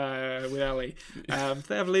with Ellie. Do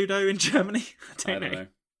they have Ludo in Germany? I don't know.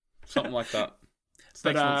 Something like that.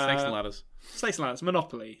 Snakes and ladders. Snakes and ladders.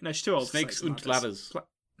 Monopoly. No, she's too old. Snakes and ladders.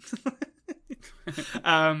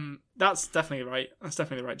 That's definitely right. That's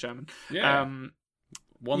definitely the right German. Yeah.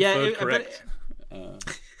 1/3 correct.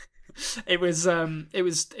 It was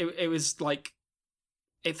like,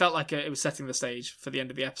 it felt like it was setting the stage for the end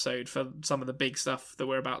of the episode for some of the big stuff that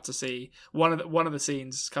we're about to see. One of the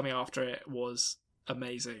scenes coming after it was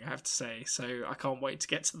amazing, I have to say. So I can't wait to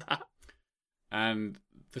get to that. And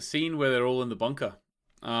the scene where they're all in the bunker,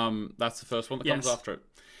 that's the first one that comes after it.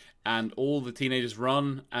 and all the teenagers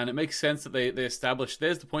run, and it makes sense that they establish.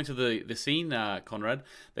 There's the point of the scene, Conrad.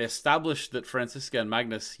 They established that Franziska and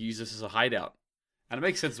Magnus use this as a hideout, and it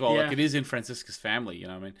makes sense as well. Yeah. Like, it is in Franziska's family, you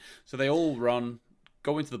know what I mean? So they all run,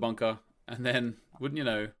 go into the bunker, and then, wouldn't you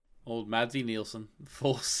know, old Madsy Nielsen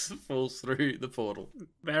falls through the portal.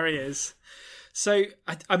 There he is. So,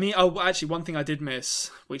 I mean, actually, one thing I did miss,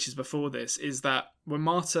 which is before this, is that when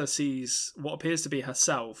Marta sees what appears to be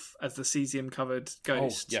herself as the cesium-covered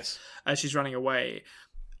ghost, yes, as she's running away,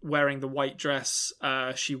 wearing the white dress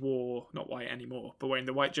she wore, not white anymore, but wearing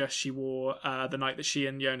the white dress she wore the night that she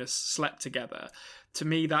and Jonas slept together, to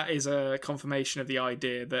me, that is a confirmation of the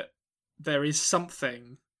idea that there is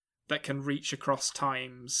something that can reach across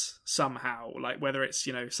times somehow, like whether it's,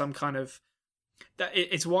 you know, some kind of...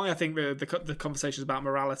 It's why I think the conversations about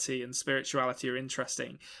morality and spirituality are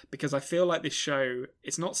interesting, because I feel like this show,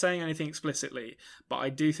 it's not saying anything explicitly, but I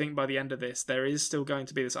do think by the end of this there is still going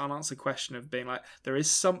to be this unanswered question of being like, there is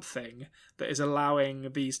something that is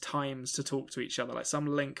allowing these times to talk to each other, like some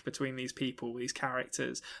link between these people, these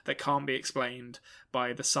characters, that can't be explained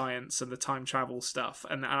by the science and the time travel stuff,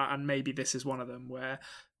 and maybe this is one of them, where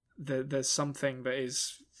there's something that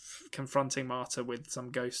is confronting Marta with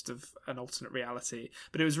some ghost of an alternate reality.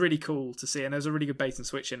 But it was really cool to see, and there's a really good bait and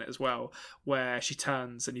switch in it as well, where she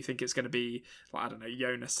turns and you think it's going to be, like, I don't know,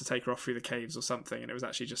 Jonas to take her off through the caves or something, and it was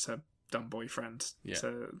actually just her dumb boyfriend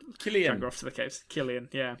to drag her off to the caves. Killian,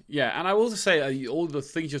 yeah. Yeah, and I will just say, all the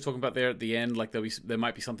things you're talking about there at the end, like there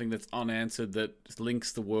might be something that's unanswered that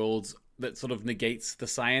links the worlds, that sort of negates the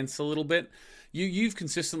science a little bit. You've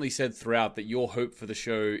consistently said throughout that your hope for the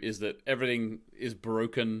show is that everything is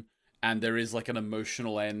broken and there is like an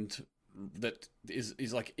emotional end that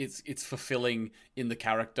is like it's fulfilling in the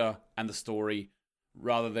character and the story,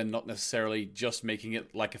 rather than not necessarily just making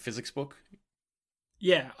it like a physics book.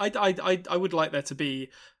 Yeah, I would like there to be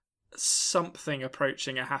something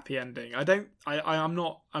approaching a happy ending.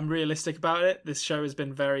 I'm realistic about it. This show has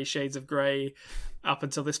been very shades of grey up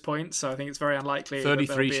until this point, so I think it's very unlikely.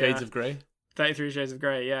 33 Shades of Grey. 33 Shades of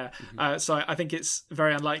Grey, yeah. Mm-hmm. So I think it's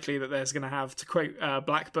very unlikely that there's going to have, to quote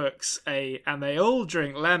Black Books, and they all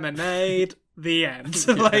drink lemonade, the end,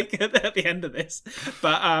 like at the end of this.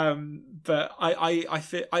 But I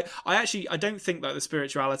don't think that the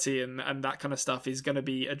spirituality and that kind of stuff is going to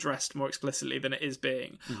be addressed more explicitly than it is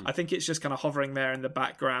being. Mm-hmm. I think it's just kind of hovering there in the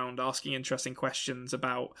background, asking interesting questions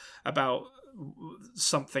about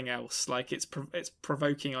something else, like it's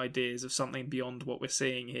provoking ideas of something beyond what we're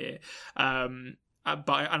seeing here, and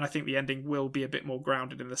I think the ending will be a bit more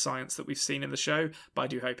grounded in the science that we've seen in the show, but I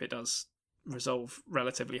do hope it does resolve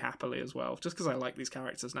relatively happily as well, just because I like these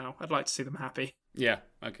characters now. I'd like to see them happy. Yeah,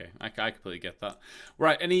 okay, I completely get that.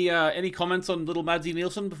 Right, any comments on little Madsy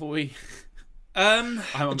Nielsen before we I'm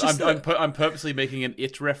purposely making an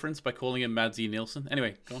It reference by calling him Madsy Nielsen.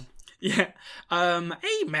 Anyway, go on. Yeah.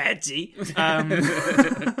 Hey, Madsy.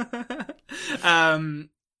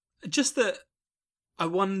 Just that I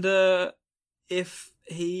wonder if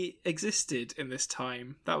he existed in this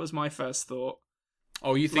time. That was my first thought.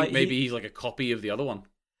 Oh, you think maybe he's like a copy of the other one?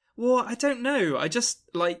 Well, I don't know. I just,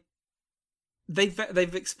 like,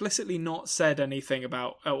 they've explicitly not said anything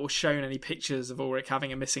about or shown any pictures of Ulrich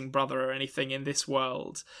having a missing brother or anything in this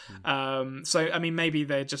world. So I mean, maybe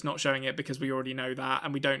they're just not showing it because we already know that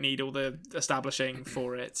and we don't need all the establishing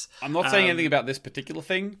for it. I'm not saying anything about this particular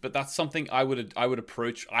thing, but that's something I would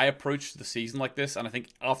approach. I approached the season like this, and I think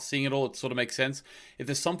after seeing it all, it sort of makes sense. If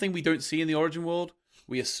there's something we don't see in the origin world,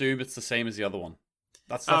 we assume it's the same as the other one.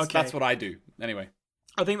 That's what I do anyway.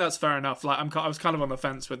 I think that's fair enough. Like, I was kind of on the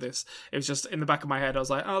fence with this. It was just in the back of my head. I was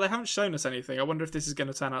like, oh, they haven't shown us anything. I wonder if this is going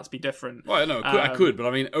to turn out to be different. Well, no, I could, but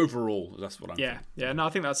I mean, overall, that's what I'm thinking. Yeah. No, I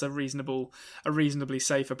think that's a reasonably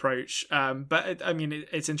safe approach. But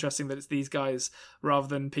it's interesting that it's these guys rather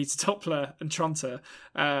than Peter Doppler and Tronter.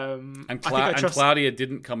 And Claudia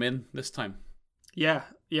didn't come in this time. Yeah,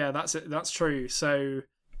 that's it. That's true. So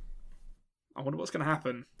I wonder what's going to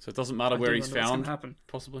happen. So it doesn't matter where he's found. Happen.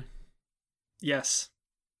 Possibly. Yes.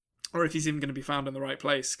 Or if he's even going to be found in the right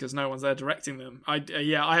place, because no one's there directing them. I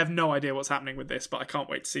have no idea what's happening with this, but I can't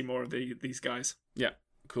wait to see more of these guys. Yeah,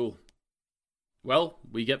 cool. Well,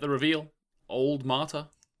 we get the reveal. Old Marta.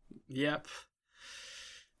 Yep.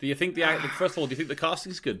 Do you think first of all, do you think the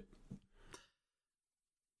casting's good?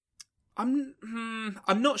 I'm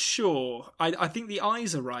not sure. I think the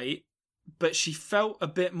eyes are right, but she felt a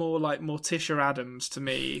bit more like Morticia Adams to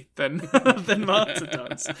me than Marta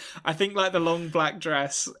does. I think like the long black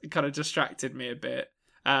dress kind of distracted me a bit.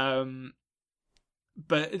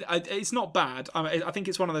 it's not bad. I think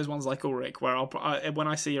it's one of those ones like Ulrich where when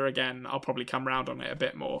I see her again, I'll probably come round on it a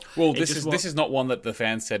bit more. Well, this is not one that the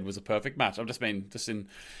fans said was a perfect match. I'm just in.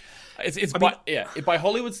 By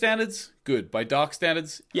Hollywood standards, good. By dark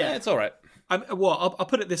standards, yeah, it's all right. I'll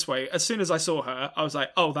put it this way. As soon as I saw her, I was like,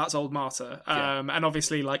 oh, that's old Marta. And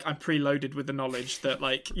obviously, like, I'm preloaded with the knowledge that,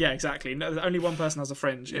 like, yeah, exactly. No, only one person has a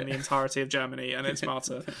fringe in the entirety of Germany, and it's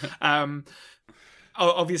Marta.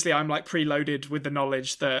 Obviously, I'm, like, preloaded with the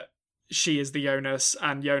knowledge that she is the Jonas,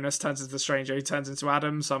 and Jonas turns into the stranger who turns into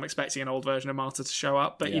Adam, so I'm expecting an old version of Marta to show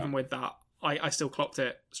up. But even with that, I still clocked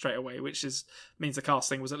it straight away, which means the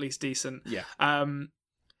casting was at least decent. Yeah.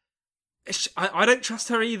 I don't trust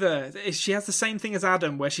her either. She has the same thing as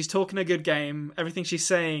Adam, where she's talking a good game. Everything she's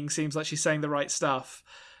saying seems like she's saying the right stuff.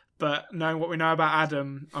 But knowing what we know about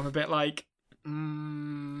Adam, I'm a bit like,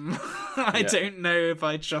 I don't know if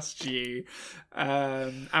I trust you.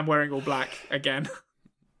 I'm wearing all black again.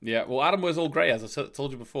 Yeah, well, Adam was all grey, as I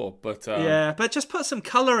told you before, but but just put some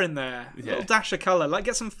colour in there, a little dash of colour. Like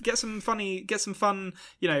get some fun,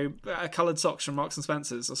 coloured socks from Marks and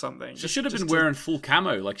Spencers or something. She should have been wearing full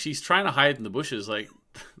camo. Like she's trying to hide in the bushes. Like,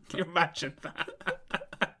 can you imagine that?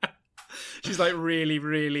 She's like really,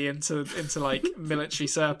 really into like military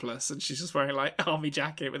surplus, and she's just wearing like army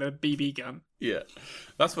jacket with a BB gun. Yeah,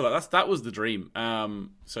 that was the dream.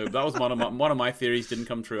 So that was one of my theories didn't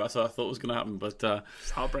come true. So I thought it was going to happen, but it's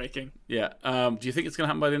heartbreaking. Yeah. Do you think it's going to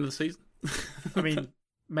happen by the end of the season? I mean,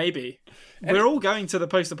 maybe. We're all going to the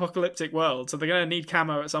post-apocalyptic world, so they're going to need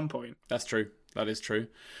camo at some point. That's true. That is true.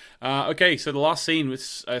 Okay, so the last scene,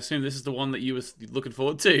 which I assume this is the one that you were looking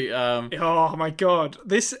forward to. Oh my god,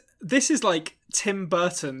 this is like Tim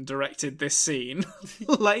Burton directed this scene.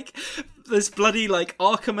 Like this bloody like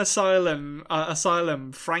Arkham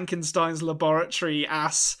Asylum, Frankenstein's laboratory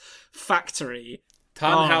ass factory.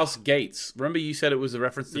 Tannhaus Gates. Remember you said it was a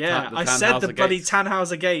reference to I said the bloody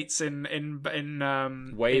Tannhauser Gates in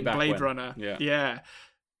way in back Blade when. Runner. Yeah.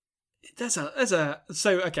 This is a First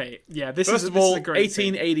of all, great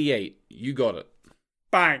 1888. You got it.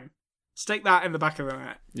 Bang. Stick that in the back of the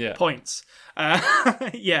net. Yeah. Points.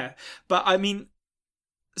 Yeah. But I mean,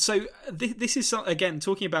 so this is, again,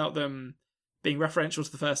 talking about them being referential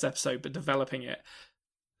to the first episode, but developing it.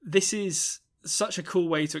 This is such a cool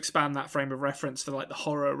way to expand that frame of reference for like the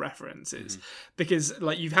horror references, because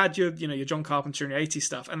like you've had your John Carpenter and your 80s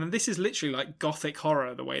stuff, and then this is literally like gothic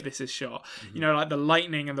horror the way this is shot. Like the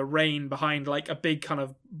lightning and the rain behind like a big kind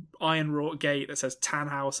of iron wrought gate that says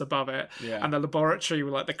Tannhaus above it, and the laboratory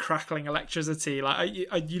with like the crackling electricity. Like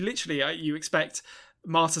you expect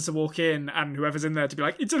Marta to walk in and whoever's in there to be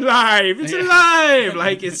like, it's alive,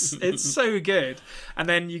 like it's so good. And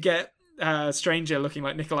then you get Stranger looking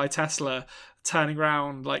like Nikolai Tesla turning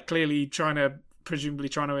around, like clearly presumably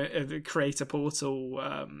trying to create a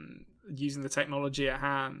portal using the technology at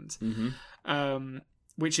hand,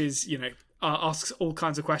 which is, asks all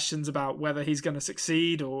kinds of questions about whether he's going to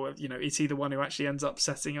succeed, or is he the one who actually ends up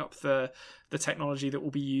setting up the technology that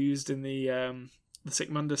will be used in the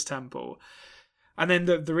Sigmundus temple. And then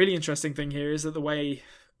the really interesting thing here is that the way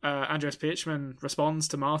Andreas Pietschmann responds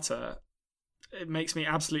to Marta, it makes me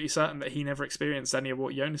absolutely certain that he never experienced any of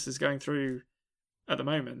what Jonas is going through at the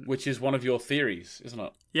moment. Which is one of your theories, isn't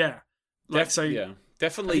it? Yeah.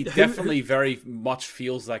 Definitely very much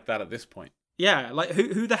feels like that at this point. Yeah, like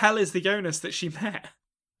who the hell is the Jonas that she met?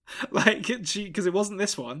 Like, because it wasn't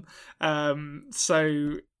this one.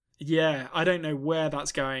 So yeah, I don't know where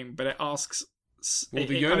that's going, but it asks. Well,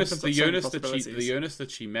 the Jonas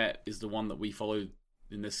that she met is the one that we followed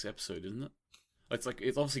in this episode, isn't it? It's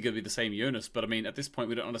obviously going to be the same Jonas, but I mean, at this point,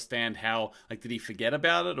 we don't understand how. Like, did he forget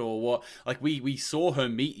about it, or what? Like, we saw her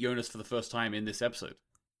meet Jonas for the first time in this episode.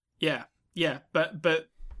 Yeah, but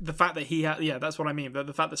the fact that that's what I mean.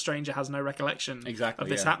 The fact that Stranger has no recollection of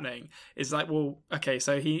this happening is like, well, okay,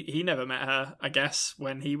 so he never met her, I guess,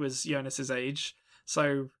 when he was Jonas's age.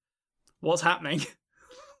 So, what's happening?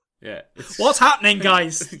 Yeah, what's happening,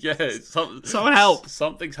 guys? Yeah, someone help!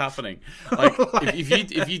 Something's happening. Like,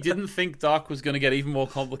 if you didn't think Dark was going to get even more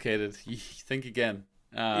complicated, you think again.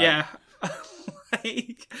 Yeah,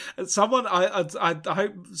 like, someone. I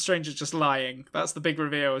hope Stranger's just lying. That's the big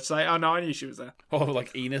reveal. It's like, oh no, I knew she was there. Oh,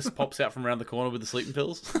 like Enos pops out from around the corner with the sleeping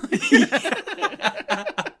pills.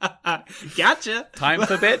 Gotcha. Time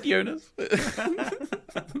for bed, Jonas.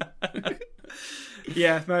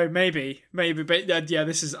 Yeah, no, maybe, but yeah,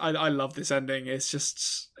 this is. I love this ending. It's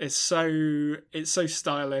so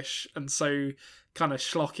stylish and so kind of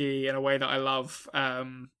schlocky in a way that I love.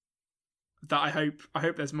 that I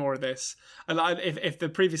hope there's more of this. And if the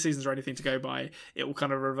previous seasons are anything to go by, it will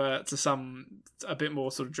kind of revert to a bit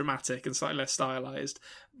more sort of dramatic and slightly less stylized,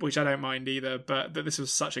 which I don't mind either. But this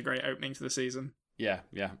was such a great opening to the season. Yeah.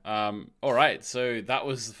 All right, so that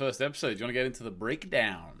was the first episode. Do you want to get into the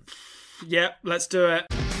breakdown? Yep, let's do it.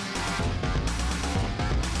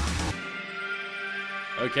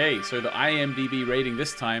 Okay, so the IMDb rating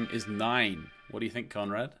this time is 9. What do you think,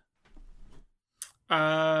 Conrad?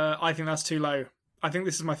 I think that's too low. I think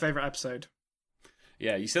this is my favourite episode.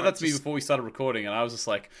 Yeah, you said that to me before we started recording, and I was just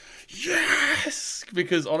like, yes!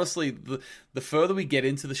 Because honestly, the further we get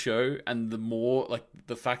into the show, and the more, like,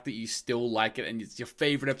 the fact that you still like it, and it's your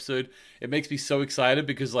favourite episode, it makes me so excited,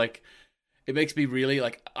 because, like, it makes me really,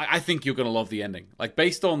 like, I think you're going to love the ending. Like,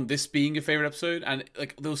 based on this being your favourite episode, and,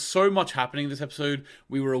 like, there was so much happening in this episode,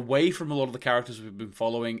 we were away from a lot of the characters we've been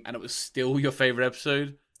following, and it was still your favourite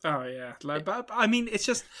episode. Oh, yeah. Like, but, I mean, it's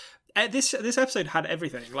just... This episode had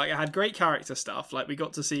everything. Like, it had great character stuff. Like, we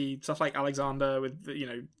got to see stuff like Alexander with, you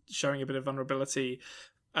know, showing a bit of vulnerability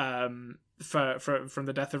from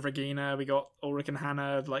the death of Regina. We got Ulrich and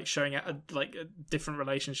Hannah, like, showing a different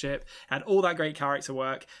relationship. It had all that great character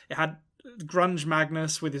work. It had Grunge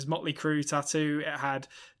Magnus with his Motley Crue tattoo. It had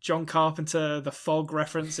John Carpenter, the fog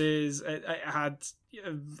references. It had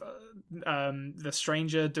the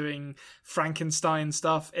Stranger doing Frankenstein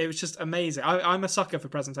stuff. It was just amazing. I'm a sucker for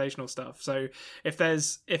presentational stuff, so if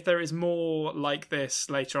there is more like this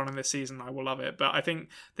later on in this season, I will love it. But I think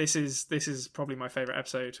this is probably my favorite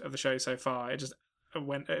episode of the show so far. It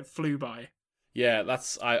flew by. Yeah,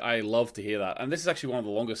 I love to hear that. And this is actually one of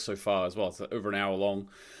the longest so far as well. It's over an hour long.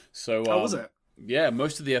 So was it? Yeah,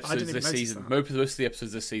 most of the episodes this season, most of the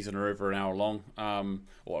episodes this season are over an hour long,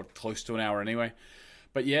 or close to an hour anyway.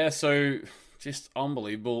 But yeah, so just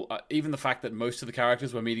unbelievable. Even the fact that most of the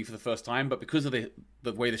characters we're meeting for the first time, but because of the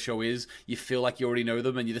way the show is, you feel like you already know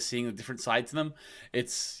them and you're just seeing a different side to them.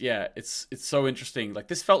 It's so interesting. Like,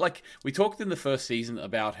 this felt like we talked in the first season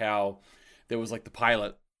about how there was like the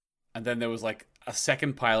pilot, and then there was like a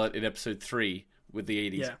second pilot in episode 3 with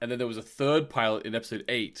the 80s, and then there was a third pilot in episode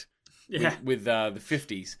 8 with the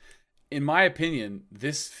 50s. In my opinion,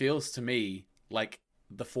 this feels to me like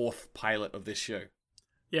the fourth pilot of this show.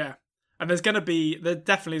 Yeah, and there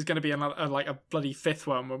definitely is going to be a bloody fifth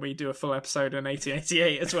one when we do a full episode in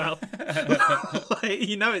 1888 as well. Like,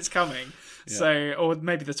 you know it's coming. Yeah. So, or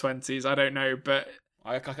maybe the 20s, I don't know, but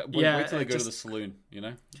wait till they go to the saloon, you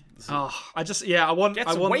know? I want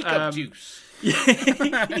wake-up juice.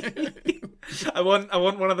 I want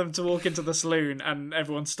one of them to walk into the saloon and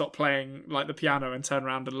everyone stop playing like the piano and turn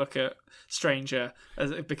around and look at Stranger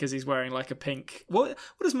because he's wearing like a pink. What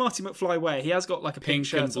does Marty McFly wear? He has got like a pink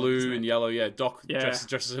shirt and blue on, and yellow. Yeah, Doc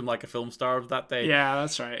dresses him like a film star of that day. Yeah,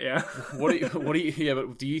 that's right. Yeah. What do you? Yeah,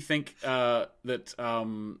 but do you think that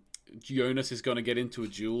Jonas is going to get into a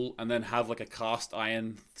duel and then have like a cast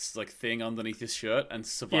iron like thing underneath his shirt and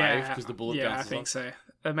survive because the bullet bounces off? Yeah, I think so.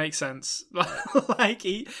 That makes sense. Like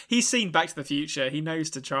he's seen Back to the Future. He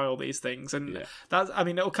knows to try all these things, and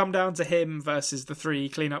it'll come down to him versus the 3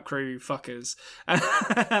 cleanup crew fuckers,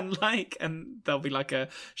 and there'll be like a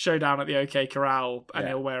showdown at the OK Corral, and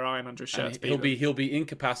he'll wear iron under his shirt. He'll be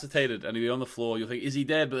incapacitated, and he'll be on the floor. You'll think, is he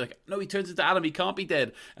dead? But like, no, he turns into Adam. He can't be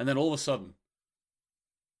dead. And then all of a sudden,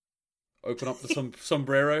 open up the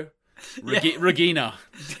sombrero, Regina.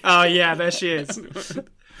 Oh yeah, there she is.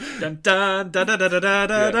 Dun dun dun dun dun dun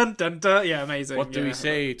dun dun dun dun. Yeah, amazing. What do we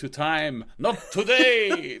say to time? Not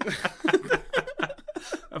today.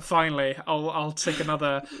 And finally, I'll tick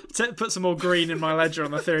put some more green in my ledger on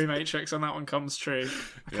the theory matrix, and that one comes true.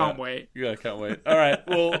 I can't wait. Yeah, I can't wait. All right,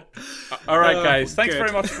 well, all right, guys. Thanks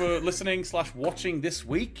very much for listening / watching this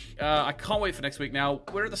week. I can't wait for next week. Now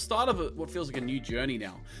we're at the start of what feels like a new journey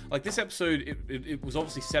now. Like this episode, it was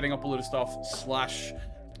obviously setting up a lot of stuff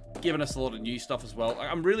 / giving us a lot of new stuff as well.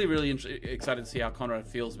 I'm really, really excited to see how Conrad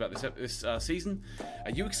feels about this season.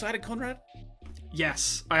 Are you excited, Conrad?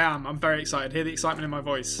 Yes, I am. I'm very excited. Hear the excitement in my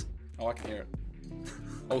voice. Oh, I can hear it.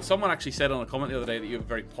 Oh, someone actually said on a comment the other day that you have a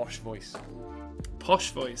very posh voice.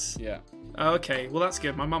 Posh voice? Yeah. Okay, well that's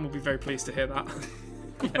good. My mum will be very pleased to hear that.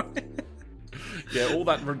 Yeah, all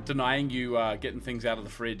that denying you getting things out of the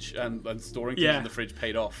fridge and storing things in the fridge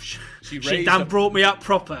paid off. She brought me up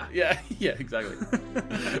proper. Yeah, exactly.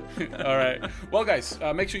 All right. Well, guys,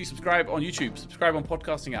 make sure you subscribe on YouTube, subscribe on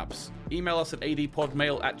podcasting apps. Email us at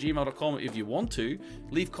adpodmail@gmail.com if you want to.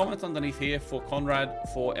 Leave comments underneath here for Conrad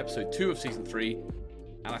for episode 2 of season 3.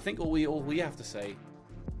 And I think all we have to say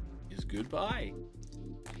is goodbye.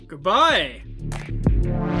 Goodbye.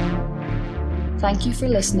 Thank you for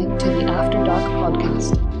listening to the After Dark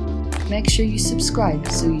podcast. Make sure you subscribe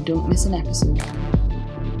so you don't miss an episode.